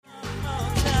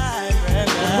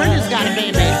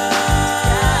gotta, baby.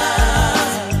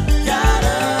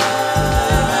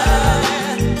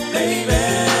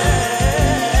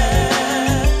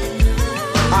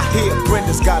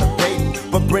 Brenda's got a baby,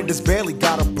 but Brenda's barely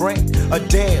got a brain. A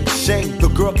damn shame, the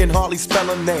girl can hardly spell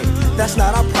her name. That's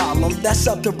not our problem, that's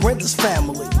up to Brenda's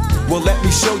family. Well, let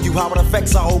me show you how it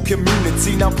affects our whole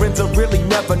community. Now, Brenda really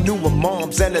never knew her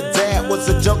moms, and her dad was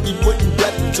a junkie putting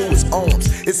death into his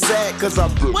arms. It's sad, cause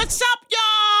I'm... What's up,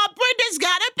 y'all? Brenda's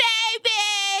got a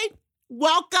baby!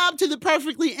 Welcome to the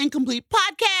Perfectly Incomplete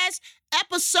Podcast,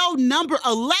 episode number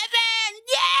 11.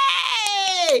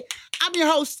 Yay! I'm your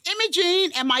host,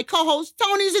 Imogene, and my co-host,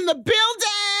 Tony's in the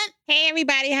building. Hey,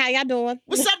 everybody. How y'all doing?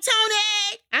 What's up,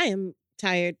 Tony? I am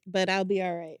tired, but I'll be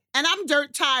all right. And I'm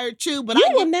dirt tired, too. But you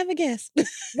I will never guess.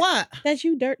 What? That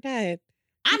you dirt tired.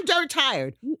 I'm dirt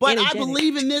tired, but energetic. I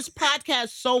believe in this podcast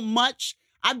so much.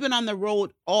 I've been on the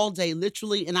road all day,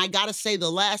 literally, and I got to say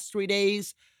the last 3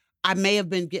 days, I may have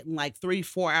been getting like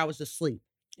 3-4 hours of sleep.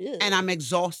 Ew. And I'm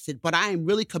exhausted, but I am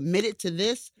really committed to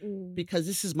this because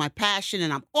this is my passion,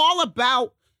 and I'm all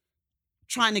about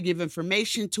trying to give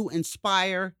information to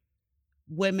inspire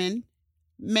women,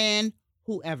 men,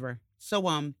 whoever. So,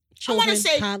 Children, I want to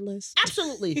say, toddlers.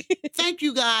 absolutely, thank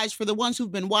you guys for the ones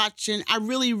who've been watching. I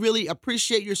really, really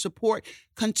appreciate your support.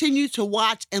 Continue to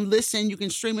watch and listen. You can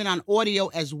stream it on audio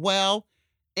as well.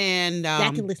 And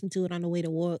I can listen to it on the way to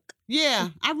work. yeah,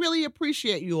 I really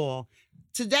appreciate you all.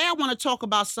 Today, I want to talk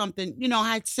about something,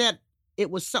 I had said it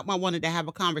was something I wanted to have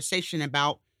a conversation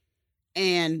about.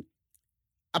 And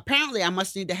apparently, I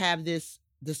must need to have this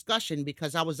discussion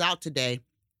because I was out today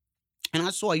and I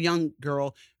saw a young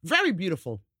girl, very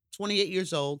beautiful, 28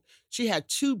 years old. She had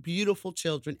 2 beautiful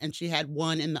children and she had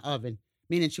one in the oven,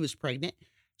 meaning she was pregnant.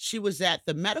 She was at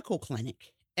the medical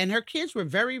clinic and her kids were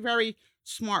very, very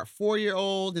smart,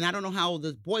 4-year-old. And I don't know how old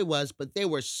this boy was, but they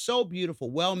were so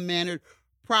beautiful, well-mannered,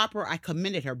 proper. I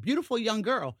commended her. Beautiful young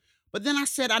girl. But then I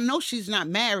said, I know she's not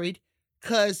married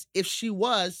because if she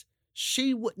was,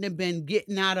 she wouldn't have been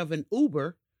getting out of an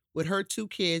Uber with her 2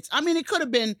 kids. I mean, it could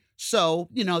have been so,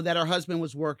 that her husband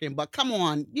was working, but come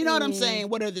on, you know what I'm saying?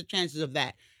 What are the chances of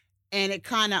that? And it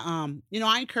kind of,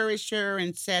 I encouraged her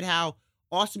and said how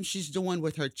awesome she's doing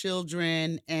with her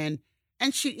children. And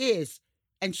she is.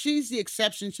 And she's the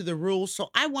exception to the rule. So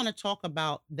I want to talk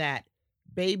about that.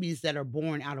 Babies that are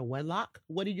born out of wedlock.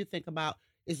 What do you think about?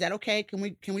 Is that okay? Can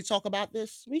we talk about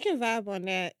this? We can vibe on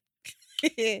that.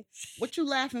 What you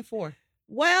laughing for?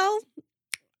 Well,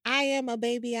 I am a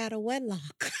baby out of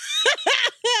wedlock.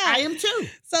 I am too.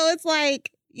 So it's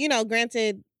like,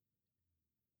 granted,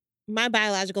 my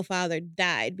biological father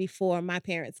died before my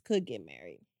parents could get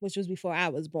married, which was before I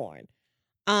was born.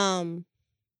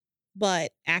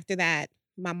 But after that,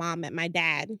 my mom met my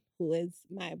dad, who is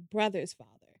my brother's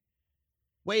father.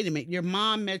 Wait a minute. Your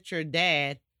mom met your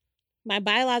dad. My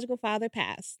biological father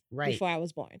passed Right. before I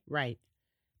was born. Right.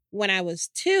 When I was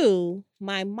 2,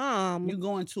 my mom... You're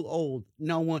going too old.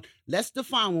 No one. Let's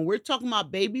define. When we're talking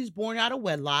about babies born out of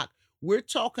wedlock, we're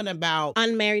talking about...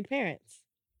 unmarried parents.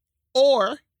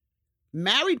 Or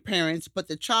married parents, but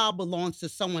the child belongs to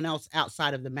someone else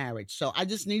outside of the marriage. So I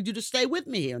just need you to stay with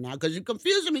me here now because you're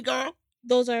confusing me, girl.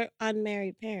 Those are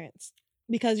unmarried parents.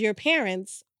 Because your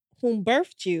parents... whom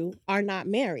birthed you are not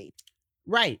married.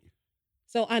 Right.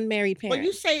 So unmarried parents. But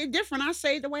you say it different. I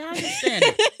say it the way I understand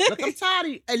it. Look, I'm tired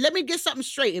of you. Hey, let me get something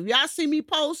straight. If y'all see me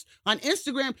post on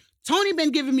Instagram, Tony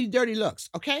been giving me dirty looks,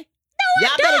 okay? No,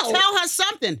 y'all I don't. better tell her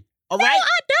something, all no, right?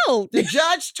 I don't. The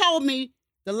judge told me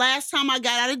the last time I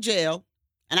got out of jail,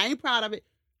 and I ain't proud of it,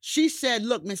 she said,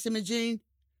 look, Miss Imogene,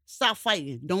 stop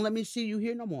fighting. Don't let me see you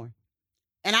here no more.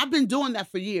 And I've been doing that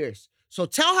for years. So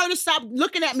tell her to stop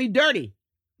looking at me dirty.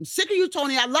 I'm sick of you,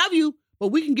 Tony. I love you, but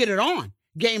we can get it on.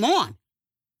 Game on.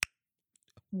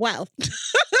 Well.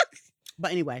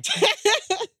 But anyway.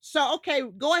 So, okay,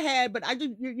 go ahead. But I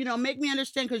just, make me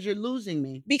understand because you're losing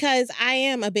me. Because I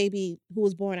am a baby who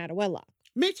was born out of wedlock.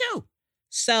 Me too.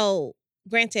 So,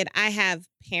 granted, I have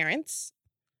parents,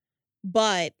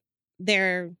 but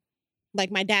they're, like,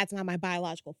 my dad's not my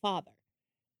biological father.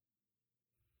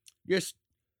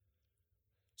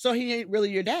 So he ain't really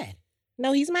your dad?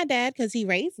 No, he's my dad because he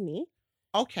raised me.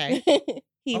 Okay.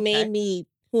 He made me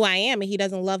who I am, and he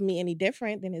doesn't love me any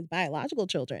different than his biological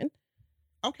children.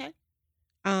 Okay.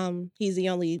 He's the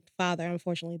only father,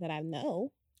 unfortunately, that I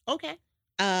know. Okay.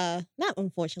 Not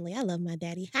unfortunately. I love my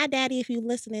daddy. Hi, Daddy, if you're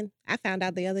listening. I found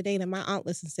out the other day that my aunt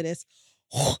listens to this.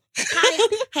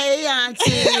 Hi. Hey,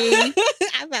 Auntie.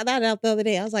 I found that out the other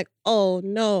day. I was like, oh,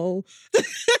 no.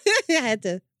 I had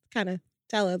to kind of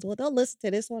tell her, well, don't listen to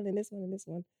this one and this one and this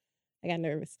one. I got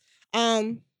nervous.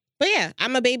 But yeah,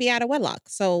 I'm a baby out of wedlock.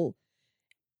 So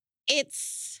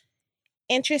It's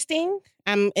interesting.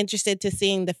 I'm interested to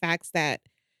seeing the facts that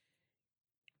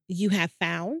you have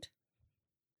found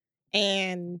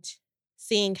and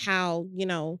seeing how,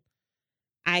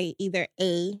 I either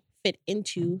A, fit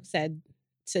into said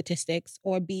statistics,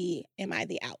 or B, am I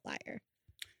the outlier?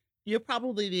 You're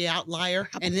probably the outlier.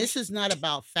 And Probably. this is not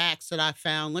about facts that I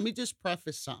found. Let me just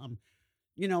preface something.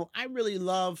 I really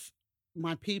love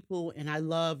my people and I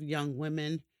love young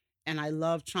women and I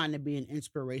love trying to be an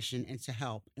inspiration and to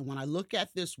help. And when I look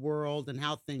at this world and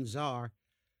how things are,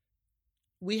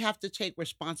 we have to take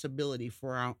responsibility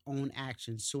for our own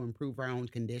actions to improve our own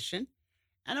condition.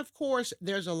 And of course,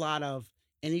 there's a lot of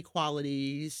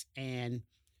inequalities and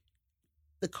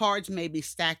the cards may be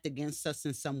stacked against us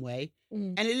in some way.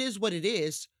 Mm. And it is what it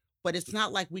is, but it's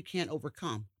not like we can't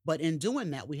overcome. But in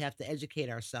doing that, we have to educate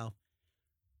ourselves.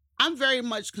 I'm very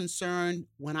much concerned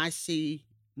when I see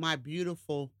my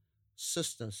beautiful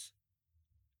sisters.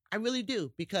 I really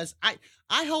do because I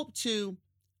hope to,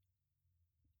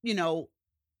 you know,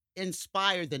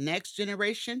 inspire the next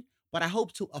generation, but I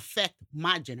hope to affect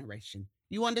my generation.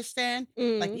 You understand?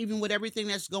 Like Mm. even with everything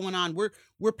that's going on,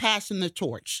 we're passing the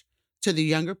torch to the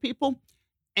younger people.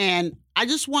 And I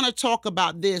just want to talk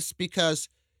about this because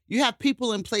you have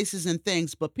people and places and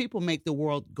things, but people make the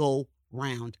world go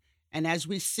round. And as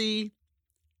we see,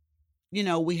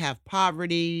 we have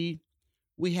poverty,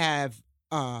 we have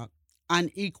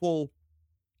unequal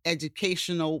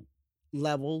educational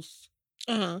levels.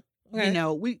 Uh-huh. Okay.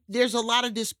 We there's a lot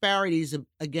of disparities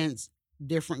against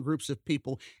different groups of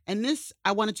people. And this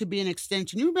I wanted to be an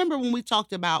extension. You remember when we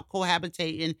talked about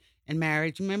cohabitating and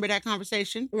marriage? Remember that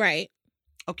conversation? Right.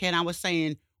 Okay, and I was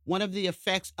saying one of the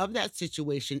effects of that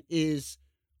situation is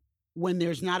when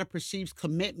there's not a perceived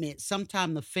commitment,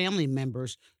 sometimes the family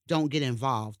members don't get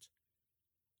involved.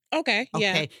 Okay.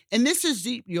 Yeah. Okay. And this is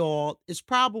deep, y'all.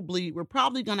 We're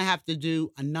probably going to have to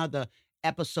do another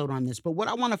episode on this. But what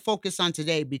I want to focus on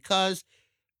today, because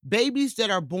babies that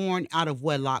are born out of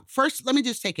wedlock, first, let me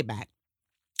just take it back.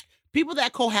 People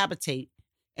that cohabitate,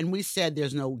 and we said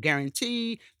there's no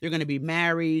guarantee they're going to be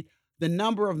married. The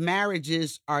number of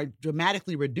marriages are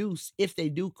dramatically reduced if they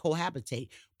do cohabitate.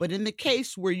 But in the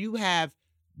case where you have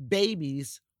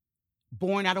babies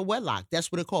born out of wedlock,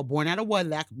 that's what it's called, born out of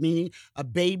wedlock, meaning a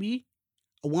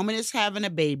woman is having a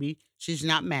baby, she's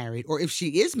not married, or if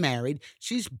she is married,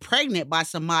 she's pregnant by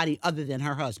somebody other than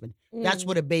her husband. That's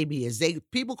what a baby is.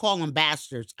 People call them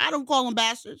bastards. I don't call them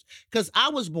bastards because I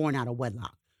was born out of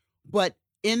wedlock. But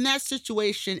in that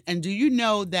situation, and do you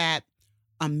know that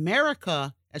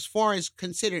America, as far as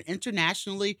considered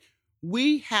internationally,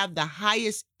 we have the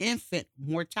highest infant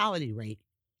mortality rate.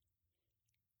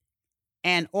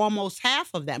 And almost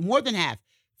half of that, more than half,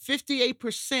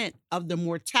 58% of the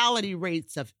mortality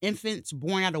rates of infants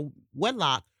born out of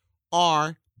wedlock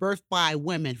are birthed by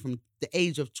women from the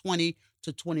age of 20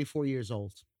 to 24 years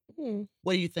old. Mm.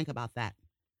 What do you think about that?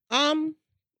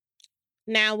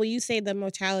 Now, when you say the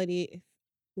mortality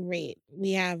rate,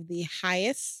 we have the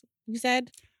highest, you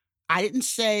said? I didn't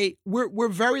say we're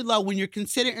very low when you're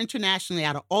considered internationally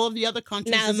out of all of the other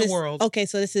countries Now, in the world. Okay,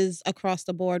 so this is across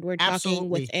the board. We're talking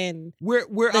Absolutely. within We're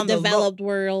the on the low. developed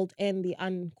world and the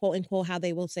quote unquote, how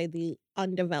they will say the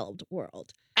undeveloped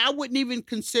world. I wouldn't even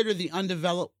consider the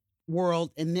undeveloped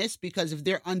world in this because if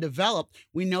they're undeveloped,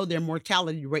 we know their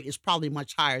mortality rate is probably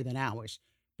much higher than ours.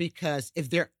 Because if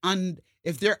they're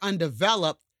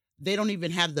undeveloped, they don't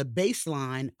even have the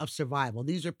baseline of survival.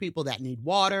 These are people that need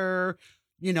water,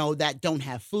 that don't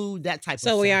have food, that type of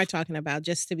stuff. So we are talking about,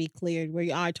 just to be clear,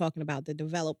 we are talking about the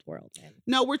developed world then.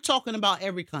 No, we're talking about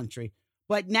every country.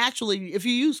 But naturally, if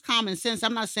you use common sense,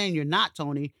 I'm not saying you're not,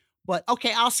 Tony, but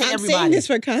okay, I'll say I'm everybody. saying this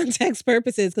for context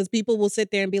purposes because people will sit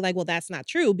there and be like, well, that's not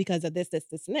true because of this, this,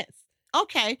 this, and this.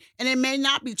 Okay, and it may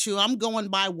not be true. I'm going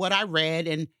by what I read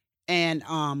and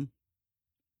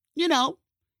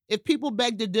if people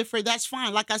beg to differ, that's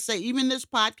fine. Like I say, even this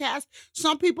podcast,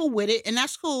 some people with it, and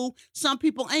that's cool. Some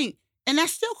people ain't, and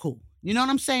that's still cool. You know what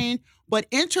I'm saying? But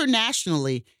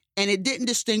internationally, and it didn't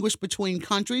distinguish between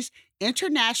countries,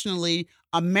 internationally,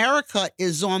 America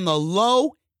is on the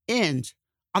low end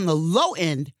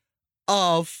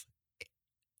of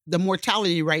the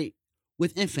mortality rate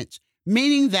with infants,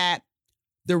 meaning that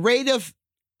the rate of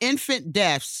infant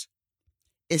deaths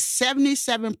is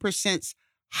 77%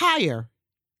 higher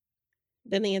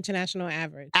than the international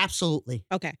average. Absolutely.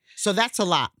 Okay. So that's a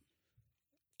lot.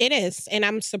 It is. And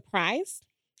I'm surprised.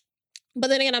 But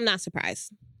then again, I'm not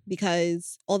surprised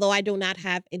because although I do not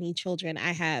have any children,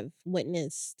 I have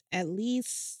witnessed at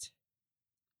least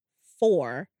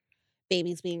 4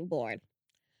 babies being born.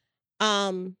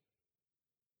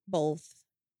 Both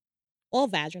all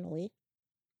vaginally,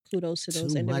 kudos to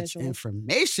those Too much individuals.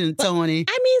 information, But, Tony.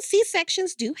 I mean,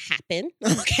 C-sections do happen,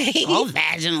 okay? All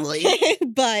vaginally.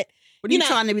 But, What are you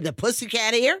trying to be, the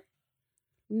pussycat here?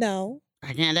 no.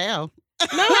 I can't tell.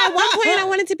 No, at one point I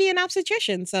wanted to be an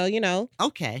obstetrician. So,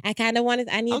 Okay. I kind of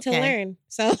I need to learn.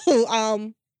 So,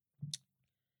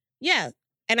 yeah.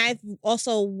 And I've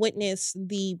also witnessed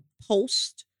the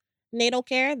post-natal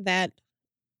care that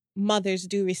mothers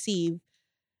do receive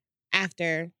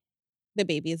after the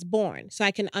baby is born. So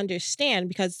I can understand,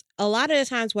 because a lot of the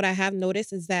times what I have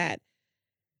noticed is that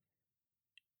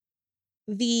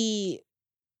the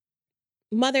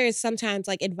mother is sometimes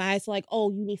like advised, like,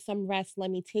 oh, you need some rest. Let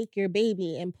me take your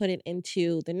baby and put it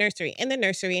into the nursery. In the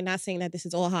nursery, not saying that this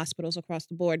is all hospitals across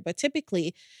the board, but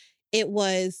typically it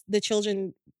was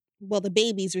the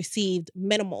babies received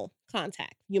minimal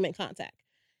contact, human contact.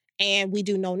 And we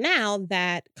do know now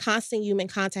that constant human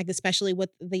contact, especially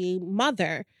with the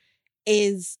mother,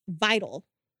 is vital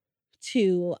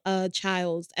to a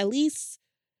child's at least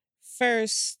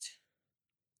first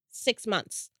 6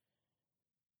 months.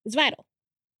 It's vital.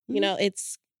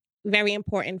 It's very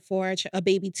important for a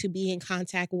baby to be in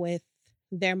contact with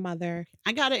their mother.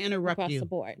 I got to interrupt across you. the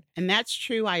board. And that's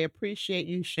true. I appreciate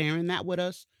you sharing that with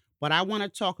us. But I want to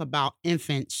talk about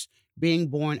infants being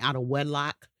born out of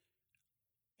wedlock.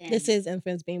 This is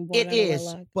infants being born out of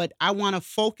wedlock. But I want to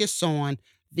focus on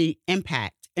the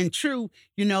impact. And true,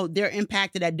 they're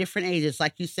impacted at different ages.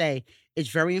 Like you say, it's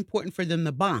very important for them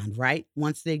to bond, right?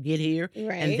 Once they get here,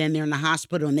 Right. and then they're in the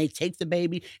hospital and they take the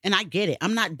baby. And I get it.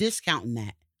 I'm not discounting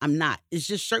that. I'm not. It's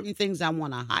just certain things I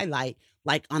want to highlight,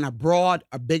 like on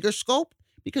a bigger scope.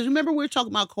 Because remember, we were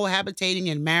talking about cohabitating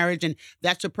and marriage, and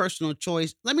that's a personal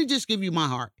choice. Let me just give you my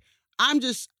heart. I'm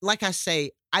just, like I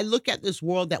say, I look at this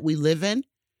world that we live in,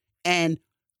 and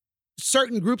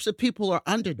certain groups of people are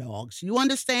underdogs. You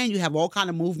understand? You have all kind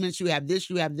of movements. You have this,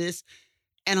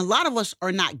 and a lot of us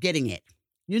are not getting it,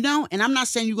 And I'm not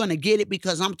saying you're going to get it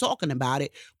because I'm talking about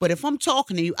it, but if I'm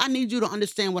talking to you, I need you to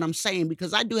understand what I'm saying,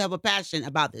 because I do have a passion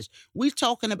about this.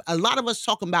 A lot of us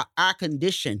talking about our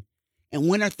condition and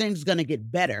when are things going to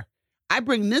get better. I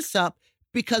bring this up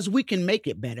because we can make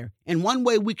it better. And one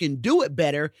way we can do it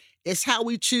better is how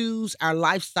we choose our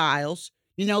lifestyles.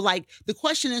 Like the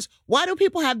question is, why do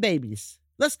people have babies?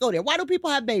 Let's go there. Why do people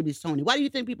have babies, Tony? Why do you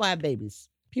think people have babies?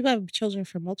 People have children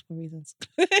for multiple reasons.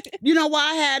 You know why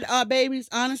I had babies,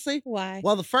 honestly? Why?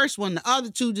 Well, the first one, the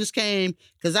other two just came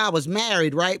because I was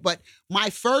married, right? But my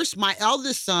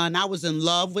eldest son, I was in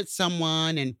love with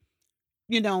someone, and,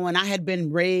 and I had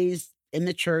been raised in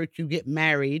the church. You get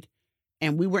married,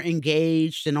 and we were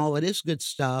engaged and all of this good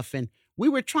stuff. And we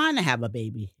were trying to have a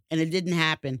baby, and it didn't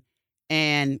happen.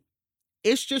 And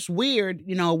it's just weird.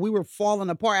 We were falling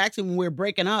apart. Actually, when we were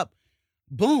breaking up,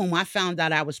 boom, I found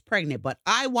out I was pregnant. But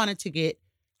I wanted to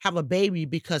have a baby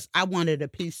because I wanted a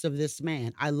piece of this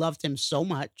man. I loved him so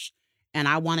much, and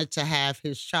I wanted to have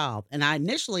his child. And I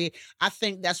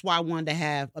think that's why I wanted to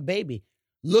have a baby.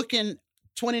 Looking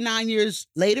 29 years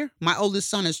later, my oldest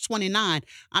son is 29.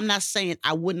 I'm not saying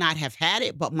I would not have had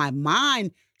it, but my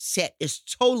mindset is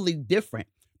totally different.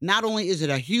 Not only is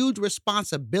it a huge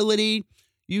responsibility,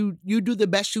 you do the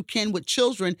best you can with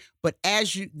children, but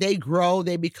as they grow,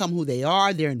 they become who they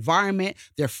are, their environment,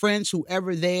 their friends,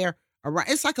 whoever they're around.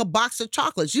 It's like a box of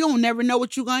chocolates. You don't never know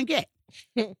what you're going to get.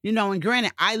 And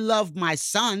granted, I love my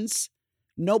sons.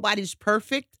 Nobody's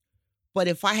perfect. But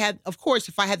if I had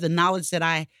the knowledge that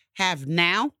I have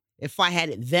now, if I had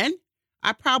it then,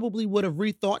 I probably would have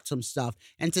rethought some stuff.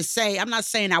 And I'm not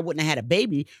saying I wouldn't have had a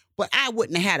baby, but I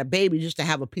wouldn't have had a baby just to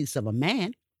have a piece of a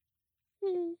man.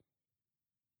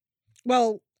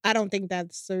 Well, I don't think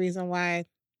that's the reason why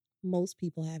most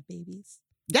people have babies.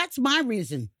 That's my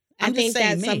reason. I think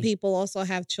that some people also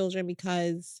have children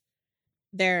because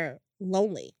they're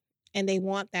lonely and they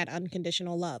want that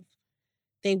unconditional love.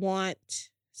 They want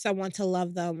someone to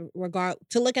love them,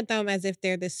 to look at them as if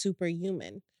they're this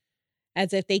superhuman,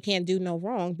 as if they can't do no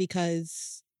wrong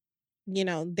because,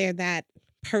 they're that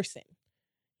person.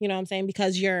 You know what I'm saying?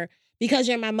 Because you're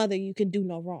my mother, you can do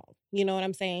no wrong. You know what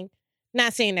I'm saying?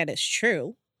 Not saying that it's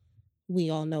true. We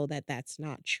all know that that's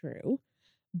not true.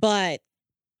 But,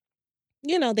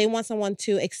 they want someone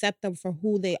to accept them for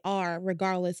who they are,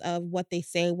 regardless of what they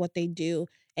say, what they do,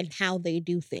 and how they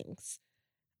do things.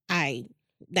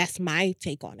 That's my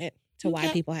take on it, to why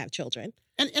people have children.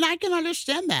 And I can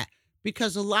understand that.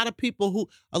 Because a lot of people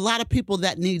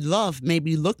that need love may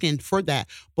be looking for that.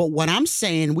 But what I'm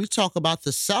saying, we talk about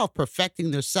the self, perfecting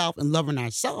their self and loving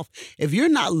ourselves. If you're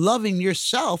not loving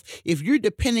yourself, if you're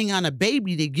depending on a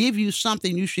baby to give you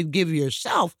something you should give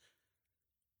yourself,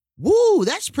 woo,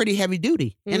 that's pretty heavy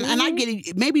duty. And I get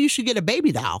it. Maybe you should get a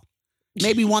baby doll.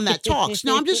 maybe one that talks.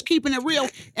 No, I'm just keeping it real.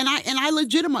 And I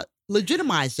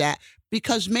legitimize that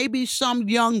because maybe some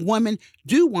young women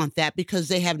do want that because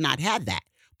they have not had that.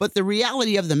 But the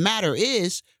reality of the matter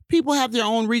is people have their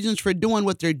own reasons for doing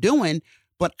what they're doing.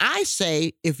 But I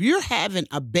say, if you're having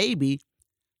a baby,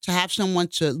 to have someone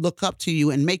to look up to you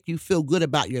and make you feel good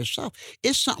about yourself,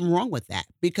 is something wrong with that.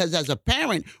 Because as a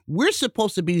parent, we're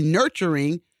supposed to be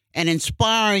nurturing and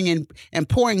inspiring and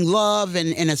pouring love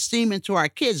and esteem into our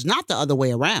kids, not the other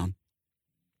way around.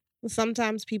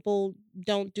 Sometimes people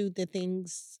don't do the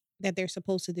things that they're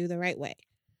supposed to do the right way.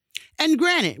 And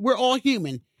granted, we're all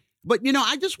human. But,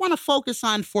 I just want to focus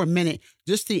on for a minute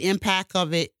just the impact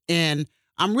of it. And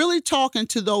I'm really talking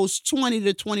to those 20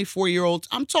 to 24-year-olds.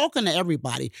 I'm talking to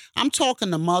everybody. I'm talking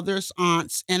to mothers,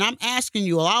 aunts, and I'm asking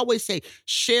you, I always say,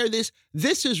 share this.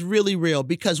 This is really real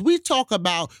because we talk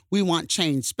about we want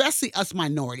change, especially us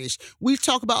minorities. We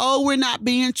talk about, we're not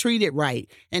being treated right,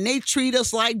 and they treat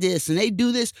us like this, and they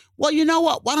do this. Well, you know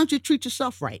what? Why don't you treat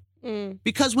yourself right?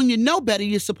 Because when you know better,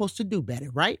 you're supposed to do better,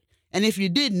 right? And if you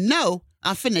didn't know,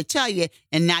 I'm finna tell you,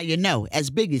 and now you know, as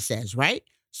Biggie says, right?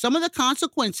 Some of the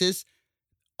consequences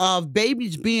of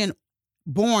babies being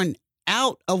born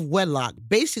out of wedlock,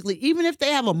 basically, even if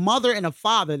they have a mother and a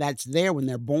father that's there when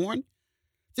they're born,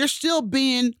 they're still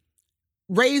being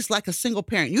raised like a single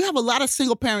parent. You have a lot of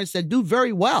single parents that do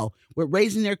very well with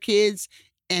raising their kids,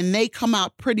 and they come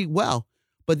out pretty well.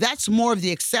 But that's more of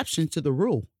the exception to the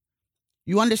rule.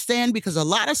 You understand? Because a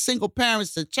lot of single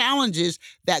parents, the challenges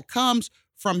that comes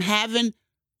from having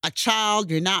a child,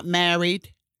 you're not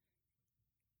married,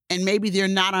 and maybe they're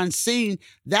not unseen,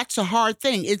 that's a hard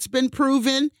thing. It's been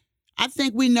proven. I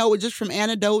think we know it just from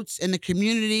anecdotes in the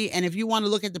community. And if you want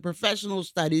to look at the professional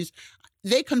studies,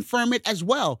 they confirm it as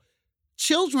well.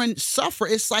 Children suffer.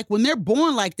 It's like when they're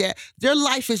born like that, their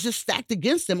life is just stacked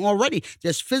against them already.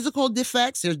 There's physical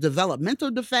defects. There's developmental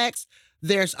defects.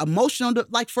 There's emotional,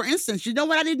 like for instance, you know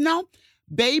what I didn't know?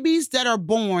 Babies that are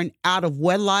born out of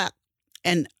wedlock,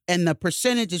 and the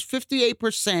percentage is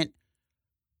 58%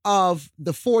 of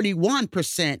the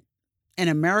 41% in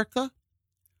America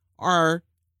are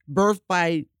birthed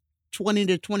by 20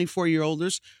 to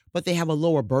 24-year-olds, but they have a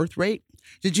lower birth rate.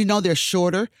 Did you know they're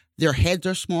shorter? Their heads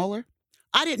are smaller?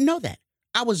 I didn't know that.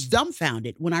 I was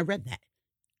dumbfounded when I read that.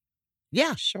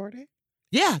 Yeah. Shorter?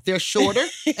 Yeah, they're shorter.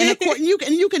 And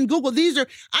you can Google these are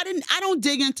I don't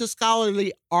dig into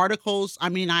scholarly articles. I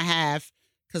mean, I have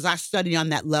because I study on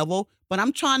that level, but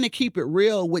I'm trying to keep it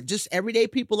real with just everyday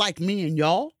people like me and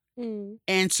y'all.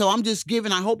 And so I'm just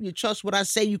giving, I hope you trust what I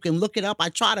say. You can look it up. I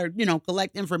try to,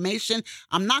 collect information.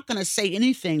 I'm not going to say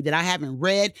anything that I haven't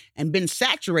read and been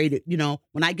saturated.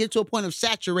 When I get to a point of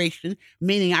saturation,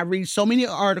 meaning I read so many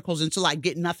articles until I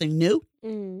get nothing new.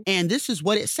 And this is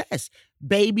what it says.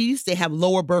 Babies, they have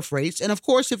lower birth rates. And of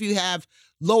course, if you have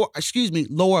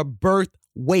lower birth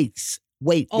weights,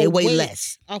 they weigh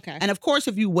less. Okay. And of course,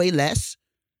 if you weigh less,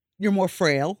 you're more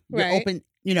frail. You're open,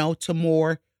 to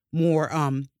more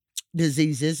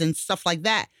diseases and stuff like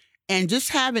that. And just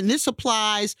having this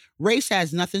applies, race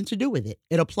has nothing to do with it.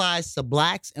 It applies to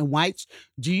blacks and whites.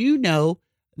 Do you know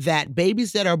that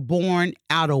babies that are born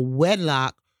out of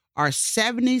wedlock are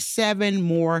 77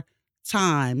 more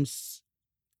times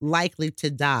likely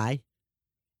to die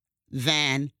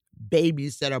than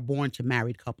babies that are born to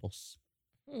married couples?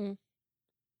 Now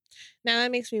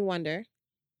that makes me wonder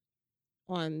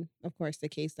on, of course, the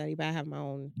case study, but I have my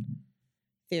own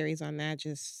theories on that,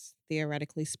 just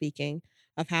theoretically speaking,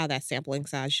 of how that sampling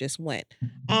size just went.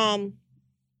 I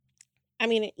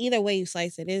mean, either way you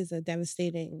slice it is a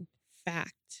devastating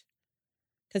fact.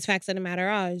 Because facts of the matter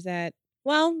are is that,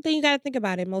 well, then you got to think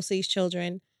about it. Most of these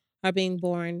children are being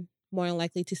born more than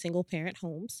likely to single parent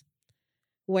homes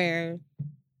where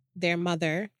their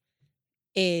mother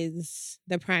is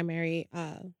the primary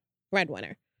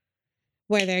breadwinner.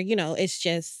 Where they're, it's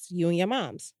just you and your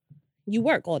moms. You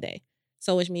work all day.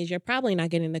 So which means you're probably not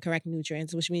getting the correct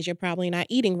nutrients, which means you're probably not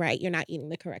eating right. You're not eating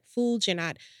the correct foods. You're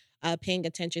not paying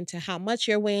attention to how much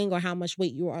you're weighing or how much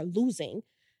weight you are losing.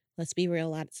 Let's be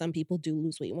real. Some people do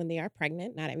lose weight when they are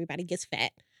pregnant. Not everybody gets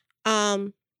fat.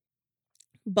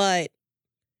 But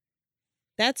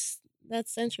that's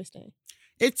interesting.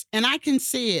 And I can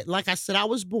see it. Like I said, I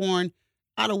was born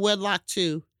out of wedlock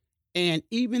too. And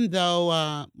even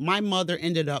though my mother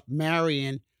ended up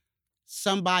marrying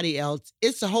somebody else,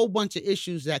 it's a whole bunch of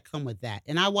issues that come with that.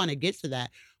 And I want to get to that.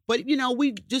 But,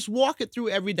 we just walk it through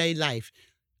everyday life.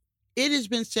 It has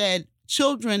been said,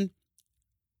 children,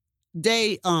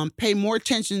 they pay more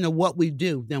attention to what we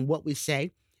do than what we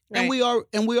say. And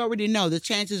Right. we already know the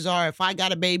chances are if I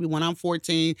got a baby when I'm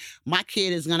 14, my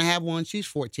kid is gonna have one when she's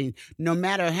 14. No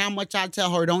matter how much I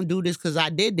tell her don't do this because I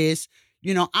did this,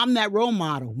 I'm that role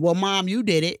model. Well, mom, you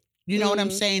did it. You know what I'm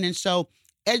Mhm. saying? And so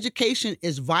education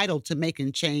is vital to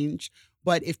making change.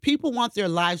 But if people want their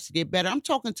lives to get better, I'm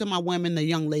talking to my women, the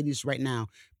young ladies right now,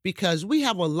 because we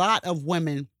have a lot of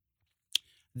women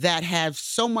that have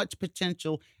so much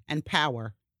potential and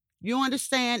power. You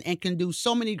understand? And can do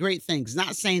so many great things.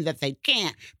 Not saying that they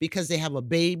can't because they have a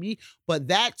baby, but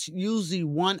that's usually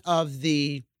one of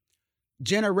the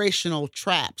generational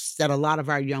traps that a lot of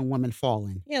our young women fall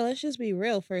in. Yeah, let's just be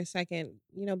real for a second.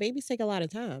 Babies take a lot of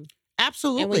time. And when you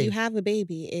Absolutely. have a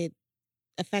baby, it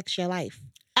affects your life. You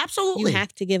Absolutely.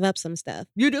 have to give up some stuff.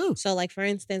 You do. So, like, for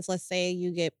instance, let's say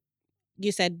you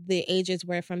said the ages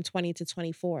were from 20 to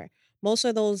 24. Most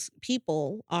of those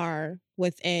people are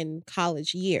within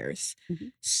college years.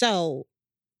 Mhm. So,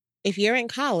 if you're in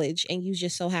college and you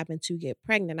just so happen to get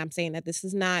pregnant, I'm saying that this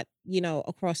is not,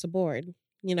 across the board,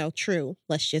 true.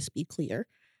 Let's just be clear.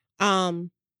 Um,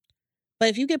 but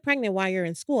if you get pregnant while you're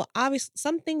in school, obviously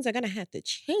some things are going to have to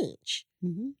change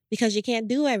Mhm. because you can't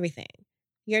do everything.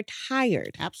 You're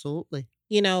tired. Absolutely.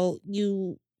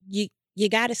 You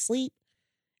got to sleep,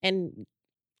 and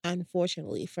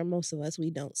unfortunately for most of us we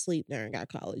don't sleep during our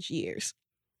college years.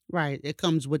 Right. It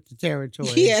comes with the territory.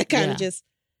 Yeah, Yeah. kind of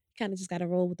just got to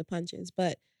roll with the punches,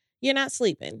 but you're not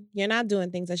sleeping. You're not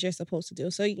doing things that you're supposed to do.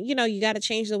 So, you got to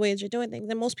change the way that you're doing things.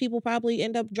 And most people probably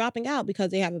end up dropping out because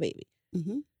they have a baby,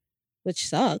 Mhm. which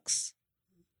sucks,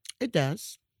 It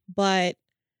does. but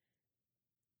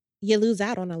you lose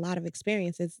out on a lot of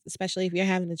experiences, especially if you're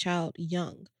having a child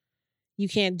young. You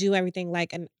can't do everything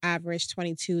like an average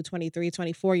 22, 23,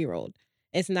 24-year-old.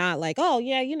 It's not like, oh,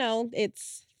 yeah,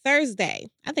 it's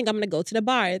Thursday. I think I'm going to go to the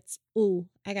bar. Ooh,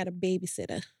 I got a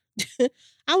babysitter.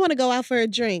 I want to go out for a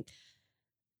drink.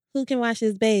 Who can watch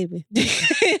this baby?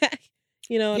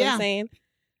 You know what I'm Yeah. saying?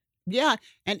 Yeah.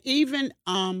 And even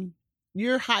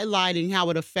you're highlighting how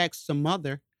it affects the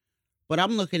mother, but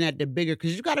I'm looking at the bigger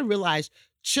because you got to realize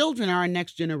children are our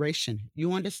next generation.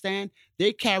 You understand?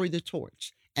 They carry the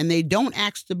torch and they don't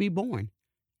ask to be born.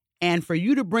 And for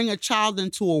you to bring a child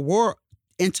into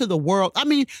the world, I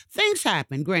mean, things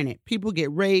happen. Granted, people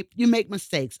get raped, you make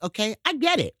mistakes. Okay, I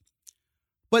get it.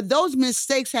 But those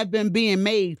mistakes have been being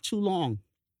made too long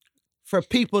for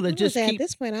people I to was just at keep.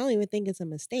 this point, I don't even think it's a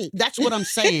mistake. That's what I'm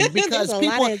saying. There's Because a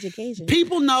lot of education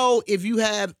people know if you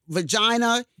have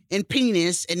vagina and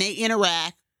penis and they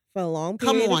interact, for a long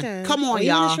period of time. come on, or even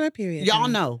y'all. a short period. of Y'all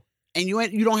time. know. And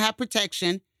you don't have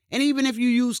protection. And even if you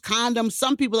use condoms,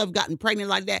 some people have gotten pregnant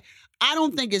like that. I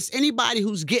don't think it's anybody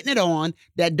who's getting it on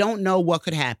that don't know what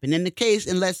could happen. In the case,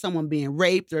 unless someone being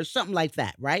raped or something like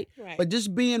that, right? Right. But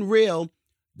just being real,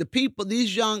 the people,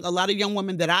 a lot of young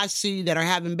women that I see that are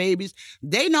having babies,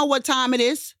 they know what time it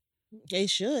is They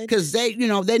should. because they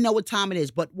know what time it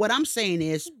is. But what I'm saying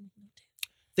is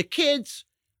the kids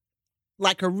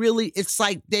it's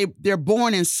like they're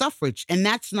born in suffrage, and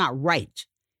that's not right.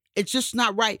 It's just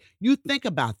not right. You think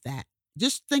about that.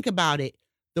 Just think about it,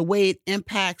 the way it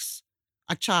impacts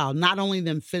a child, not only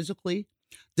them physically,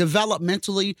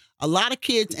 developmentally. A lot of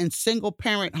kids in single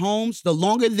parent homes, the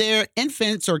longer they're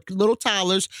infants or little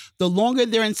toddlers, the longer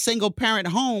they're in single parent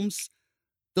homes,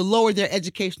 the lower their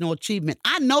educational achievement.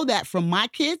 I know that from my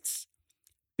kids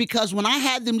because when I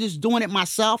had them just doing it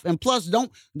myself, and plus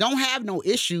don't have no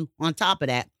issue on top of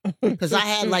that, because I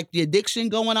had like the addiction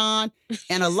going on,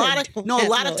 and a lot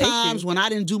of times when I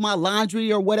didn't do my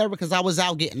laundry or whatever because I was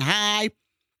out getting high,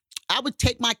 I would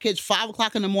take my kids 5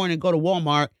 o'clock in the morning and go to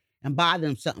Walmart and buy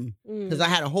them something because I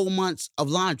had a whole month's of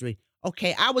laundry.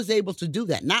 Okay, I was able to do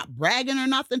that, not bragging or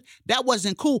nothing. That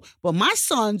wasn't cool. But my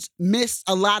sons missed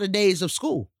a lot of days of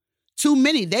school. Too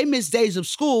many. They missed days of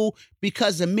school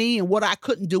because of me and what I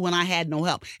couldn't do when I had no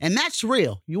help. And that's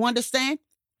real. You understand?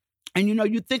 And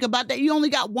you think about that. You only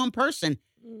got one person.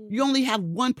 You only have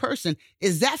one person.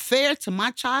 Is that fair to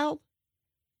my child?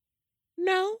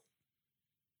 No.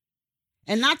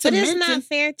 And not to But it's mention, not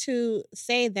fair to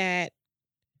say that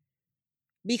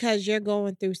because you're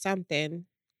going through something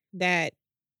that,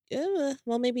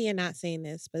 well, maybe you're not saying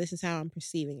this, but this is how I'm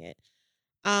perceiving it.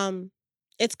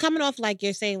 It's coming off like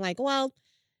you're saying like, well,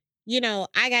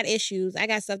 I got issues, I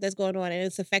got stuff that's going on and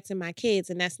it's affecting my kids,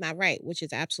 and that's not right, which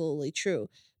is absolutely true.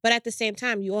 But at the same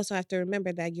time, you also have to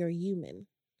remember that you're human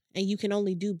and you can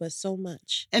only do but so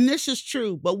much. and this is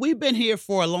true, but we've been here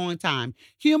for a long time.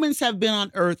 Humans have been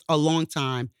on Earth a long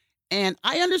time. And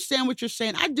I understand what you're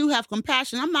saying. I do have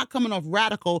compassion. I'm not coming off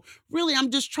radical. Really,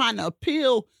 I'm just trying to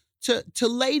appeal to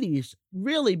ladies,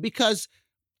 really, because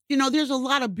there's a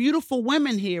lot of beautiful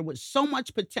women here with so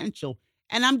much potential.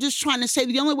 And I'm just trying to say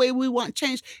the only way we want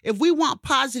change, if we want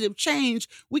positive change,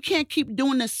 we can't keep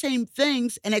doing the same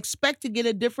things and expect to get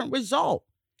a different result.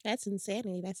 That's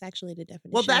insanity. That's actually the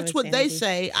definition. Well, that's of what they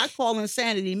insanity. say. I call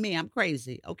insanity me. I'm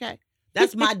crazy. Okay.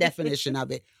 That's my definition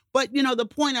of it. But, the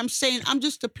point I'm saying, I'm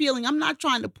just appealing. I'm not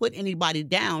trying to put anybody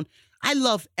down. I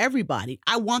love everybody.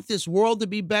 I want this world to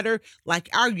be better, like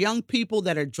our young people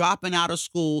that are dropping out of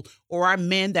school or our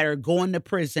men that are going to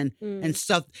prison and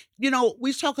stuff.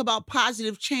 We talk about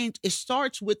positive change. It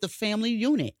starts with the family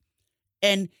unit.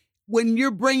 And when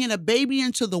you're bringing a baby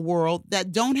into the world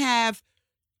that don't have,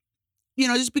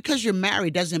 just because you're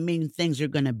married doesn't mean things are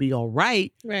going to be all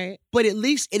right. Right. But at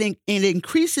least it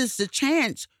increases the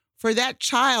chance for that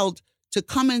child to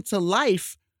come into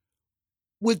life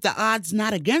with the odds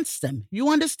not against them. You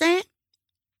understand?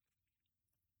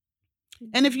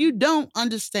 And if you don't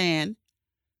understand,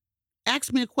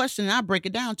 ask me a question and I'll break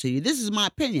it down to you. This is my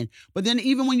opinion. But then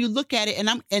even when you look at it,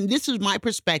 and this is my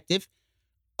perspective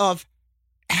of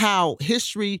how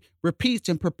history repeats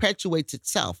and perpetuates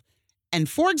itself. And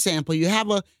for example, you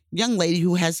have a young lady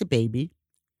who has a baby.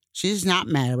 She's not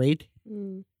married.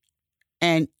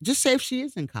 And just say if she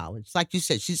is in college, like you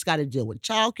said, she's got to deal with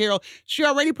childcare. She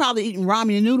already probably eating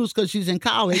ramen noodles because she's in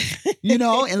college,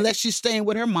 unless she's staying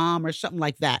with her mom or something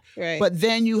like that. Right. But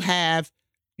then you have,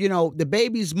 the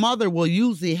baby's mother will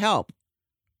usually help,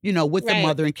 with the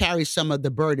mother and carry some of the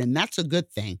burden. That's a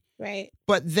good thing. Right.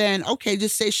 But then, okay,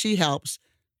 just say she helps.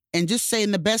 And just say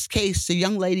in the best case, the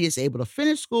young lady is able to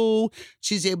finish school.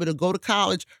 She's able to go to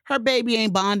college. Her baby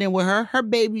ain't bonding with her. Her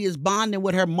baby is bonding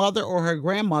with her mother or her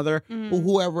grandmother or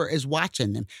whoever is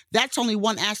watching them. That's only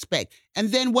one aspect.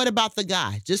 And then what about the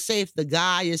guy? Just say if the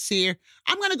guy is here,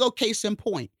 I'm going to go case in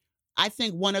point. I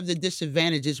think one of the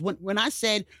disadvantages, when I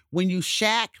said when you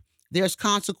shack, there's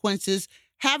consequences.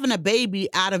 Having a baby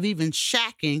out of even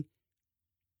shacking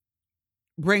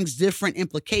brings different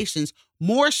implications,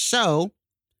 more so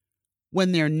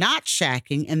when they're not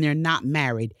shacking and they're not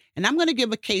married. And I'm going to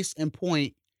give a case in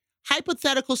point,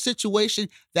 hypothetical situation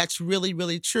that's really,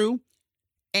 really true.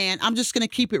 And I'm just going to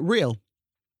keep it real.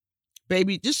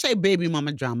 Baby, just say baby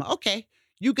mama drama. Okay,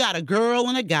 you got a girl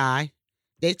and a guy.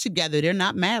 They're together. They're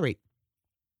not married.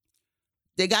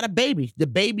 They got a baby. The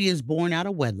baby is born out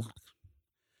of wedlock.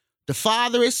 The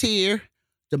father is here.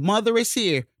 The mother is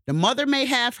here. The mother may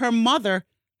have her mother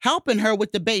helping her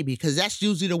with the baby because that's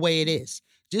usually the way it is.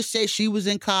 Just say she was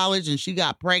in college and she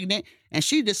got pregnant and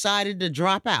she decided to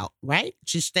drop out, right?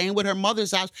 She's staying with her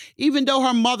mother's house. Even though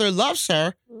her mother loves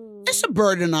her, it's a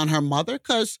burden on her mother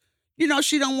because,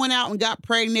 she done went out and got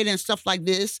pregnant and stuff like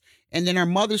this. And then her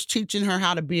mother's teaching her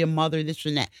how to be a mother, this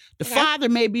and that. The father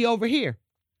may be over here.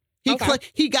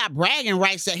 He got bragging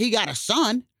rights that he got a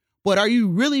son, but are you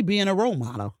really being a role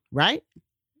model, right?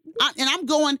 And I'm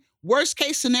going worst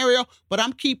case scenario, but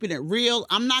I'm keeping it real.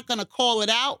 I'm not going to call it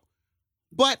out.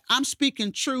 But I'm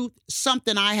speaking truth,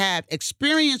 something I have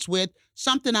experience with,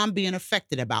 something I'm being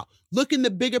affected about. Look in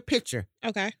the bigger picture.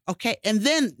 Okay. Okay. And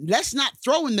then let's not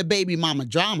throw in the baby mama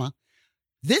drama.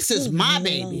 This is my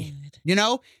baby.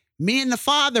 Me and the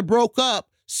father broke up,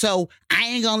 so I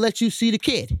ain't going to let you see the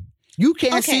kid. You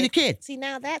can't see the kid. See,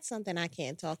 now that's something I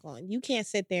can't talk on. You can't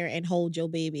sit there and hold your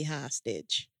baby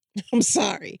hostage. I'm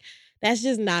sorry. That's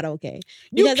just not okay.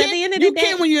 Because at the end of the day, you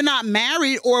can when you're not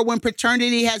married or when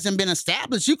paternity hasn't been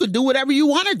established. You could do whatever you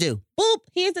want to do. Boop.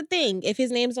 Here's the thing: if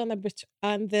his name's on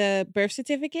the birth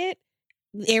certificate,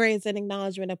 there is an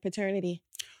acknowledgement of paternity.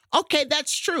 Okay,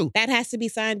 that's true. That has to be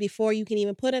signed before you can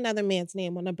even put another man's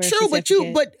name on a birth certificate.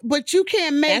 True, but you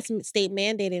can't make that's state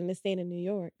mandated in the state of New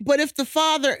York. But if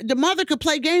the mother could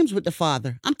play games with the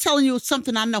father, I'm telling you, it's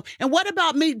something I know. And what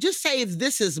about me? Just say if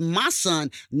this is my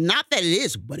son, not that it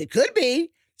is, but it could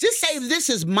be. Just say if this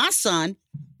is my son,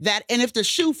 and if the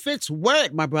shoe fits, wear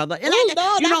it, my brother. And I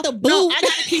gotta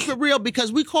keep it real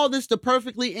because we call this the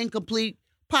perfectly incomplete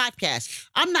podcast.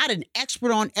 I'm not an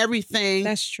expert on everything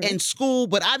in school,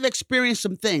 but I've experienced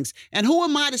some things. And who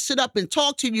am I to sit up and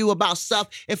talk to you about stuff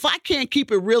if I can't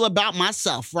keep it real about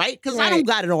myself, right? Because I don't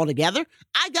got it all together.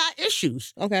 I got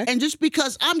issues. Okay. And just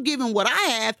because I'm giving what I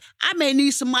have, I may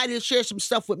need somebody to share some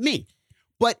stuff with me.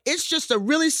 But it's just a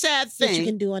really sad thing. That you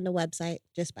can do on the website,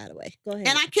 just by the way. Go ahead.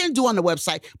 And I can do on the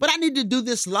website, but I need to do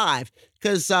this live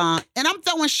because, and I'm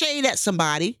throwing shade at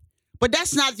somebody, but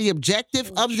that's not the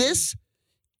objective of this.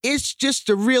 It's just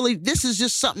this is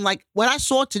just something like what I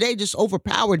saw today just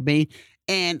overpowered me.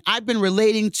 And I've been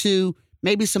relating to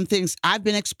maybe some things I've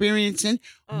been experiencing.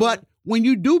 But when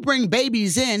you do bring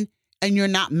babies in and you're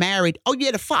not married, oh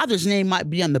yeah, the father's name might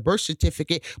be on the birth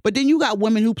certificate, but then you got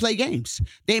women who play games.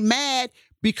 They mad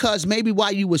because maybe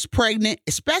while you was pregnant,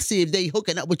 especially if they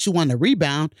hooking up with you on the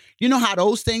rebound, you know how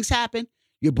those things happen?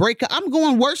 You break up. I'm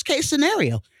going worst case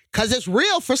scenario because it's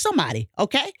real for somebody,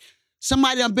 okay?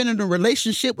 Somebody done been in a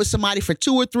relationship with somebody for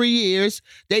 2 or 3 years.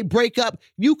 They break up.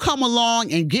 You come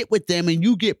along and get with them and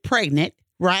you get pregnant,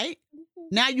 right?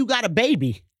 Now you got a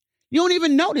baby. You don't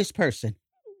even know this person.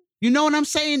 You know what I'm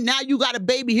saying? Now you got a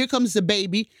baby. Here comes the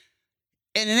baby.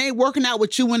 And it ain't working out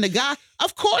with you and the guy.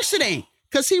 Of course it ain't.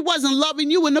 Because he wasn't loving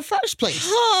you in the first place.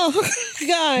 Oh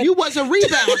God! You was a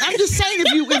rebound. I'm just saying,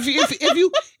 if you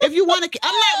want to,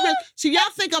 I'm not. See, y'all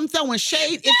think I'm throwing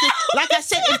shade. Like I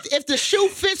said, if the shoe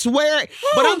fits, wear it.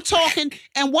 But I'm talking,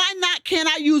 and why not? Can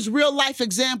I use real life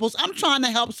examples? I'm trying to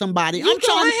help somebody. Go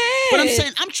ahead. But I'm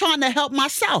saying I'm trying to help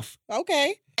myself.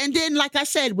 Okay. And then, like I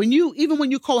said, when you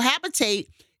cohabitate,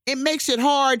 it makes it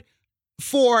hard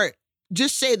for,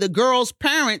 just say, the girl's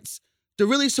parents to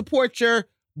really support your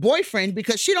boyfriend,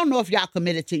 because she don't know if y'all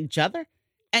committed to each other.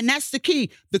 And that's the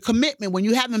key, the commitment when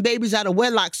you having babies out of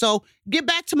wedlock. So get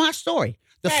back to my story.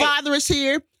 The father is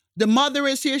here. The mother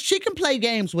is here. She can play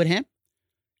games with him,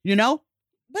 you know?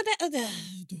 But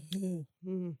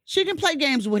she can play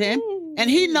games with him. And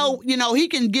he know, he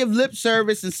can give lip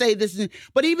service and say this.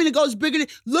 But even it goes bigger.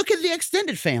 Look at the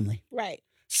extended family. Right.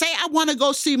 Say I want to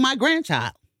go see my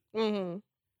grandchild. Mm-hmm.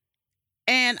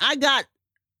 And I got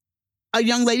a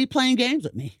young lady playing games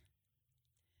with me.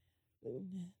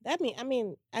 I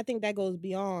think that goes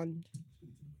beyond.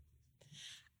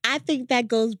 I think that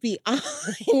goes beyond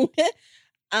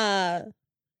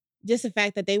just the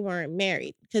fact that they weren't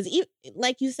married. Because,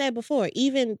 like you said before,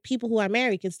 even people who are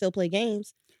married can still play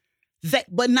games.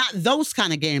 But not those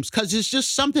kind of games, because it's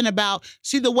just something about,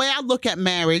 see, the way I look at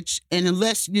marriage, and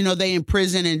unless, they in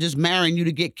prison and just marrying you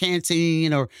to get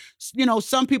canteen, or,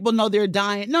 some people know they're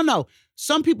dying. No.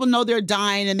 Some people know they're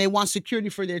dying and they want security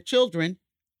for their children.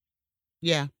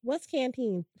 Yeah. What's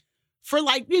canteen? For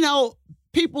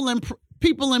people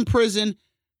in prison,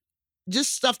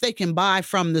 just stuff they can buy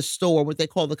from the store, what they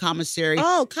call the commissary.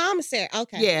 Oh, commissary.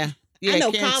 Okay. Yeah. I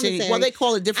know canteen. commissary. Well, they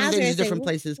call it different things in different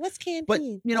places. What's canteen? But,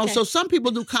 Okay. so some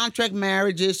people do contract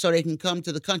marriages so they can come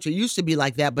to the country. It used to be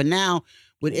like that, but now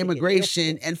with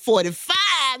immigration and 45,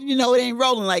 it ain't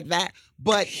rolling like that.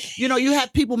 But, you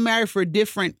have people married for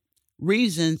different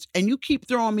reasons, and you keep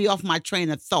throwing me off my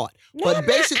train of thought. No, but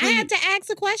basically, I had to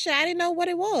ask a question. I didn't know what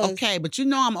it was. Okay, but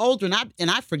I'm older, and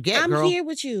I forget, I'm girl. here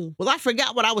with you. Well, I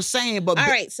forgot what I was saying, but all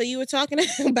right. So you were talking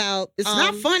about. It's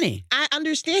not funny. I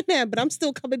understand that, but I'm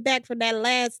still coming back from that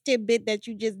last tidbit that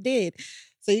you just did.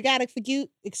 So you gotta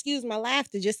excuse my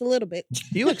laughter just a little bit.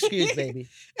 You excuse, baby.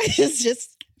 It's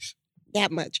just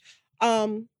that much.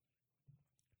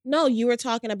 No, you were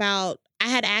talking about. I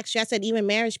had asked you, I said even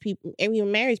married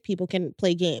people can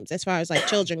play games as far as like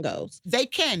children goes. They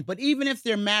can, but even if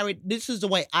they're married, this is the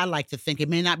way I like to think. It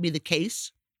may not be the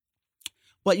case,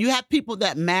 but you have people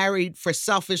that married for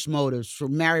selfish motives,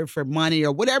 married for money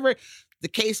or whatever the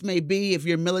case may be, if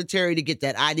you're military to get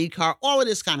that ID card, all of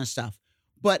this kind of stuff.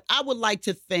 But I would like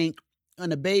to think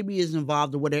when a baby is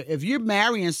involved or whatever, if you're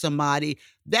marrying somebody,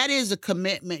 that is a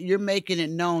commitment. You're making it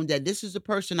known that this is the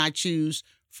person I choose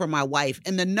for my wife,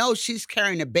 and to know she's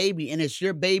carrying a baby and it's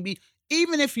your baby.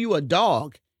 Even if you a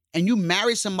dog and you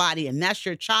marry somebody and that's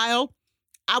your child,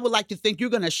 I would like to think you're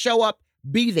going to show up,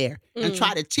 be there, and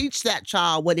try to teach that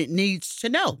child what it needs to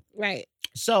know. Right.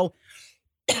 So,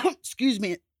 excuse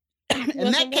me.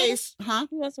 In that case, You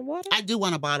want some water? I do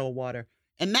want a bottle of water.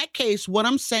 In that case, what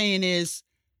I'm saying is,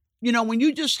 when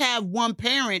you just have one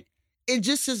parent, it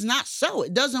just is not so.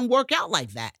 It doesn't work out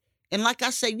like that. And like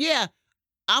I said, yeah,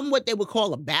 I'm what they would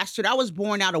call a bastard. I was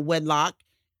born out of wedlock.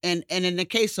 And in the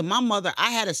case of my mother,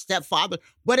 I had a stepfather,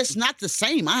 but it's not the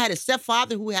same. I had a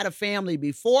stepfather who had a family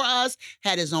before us,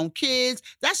 had his own kids.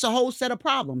 That's a whole set of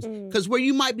problems. Because where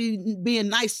you might be being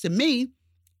nice to me,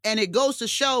 and it goes to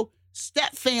show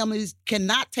step families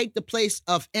cannot take the place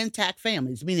of intact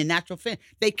families, meaning natural family.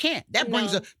 They can't. That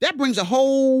brings a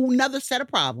whole nother set of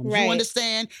problems. Right. You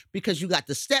understand? Because you got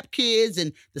the step kids,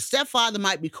 and the stepfather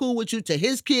might be cool with you till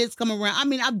his kids come around. I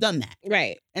mean, I've done that.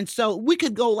 Right. And so we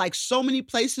could go like so many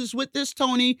places with this,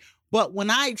 Tony. But when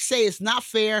I say it's not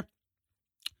fair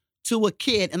to a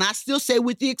kid, and I still say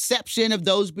with the exception of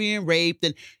those being raped,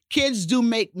 and kids do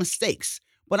make mistakes.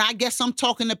 But I guess I'm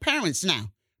talking to parents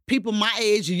now. People my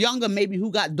age, younger maybe,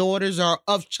 who got daughters or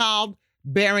of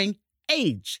childbearing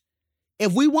age.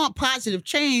 If we want positive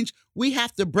change, we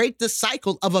have to break the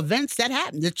cycle of events that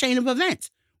happen, the chain of events.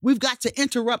 We've got to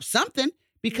interrupt something,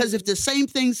 because if the same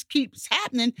things keeps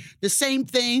happening, the same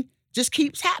thing just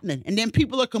keeps happening. And then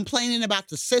people are complaining about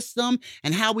the system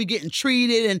and how we're getting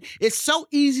treated. And it's so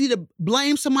easy to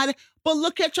blame somebody, but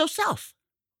look at yourself.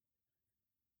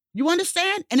 You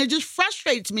understand? And it just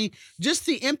frustrates me, just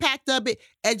the impact of it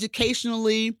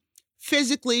educationally,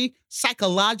 physically,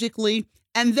 psychologically,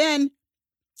 and then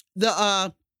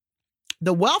the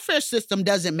welfare system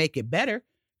doesn't make it better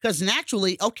because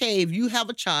naturally, okay, if you have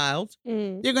a child,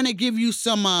 they're going to give you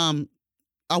some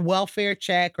a welfare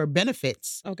check or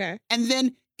benefits. Okay. And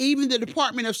then even the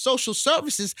Department of Social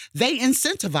Services, they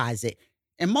incentivize it.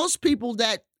 And most people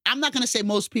that, I'm not going to say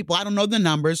most people, I don't know the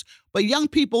numbers, but young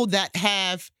people that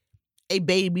have a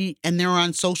baby and they're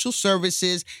on social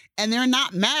services and they're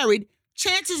not married,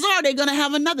 chances are they're going to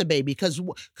have another baby because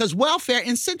welfare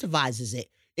incentivizes it.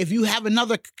 If you have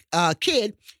another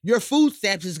kid, your food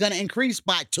stamps is going to increase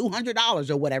by $200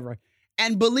 or whatever.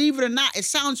 And believe it or not, it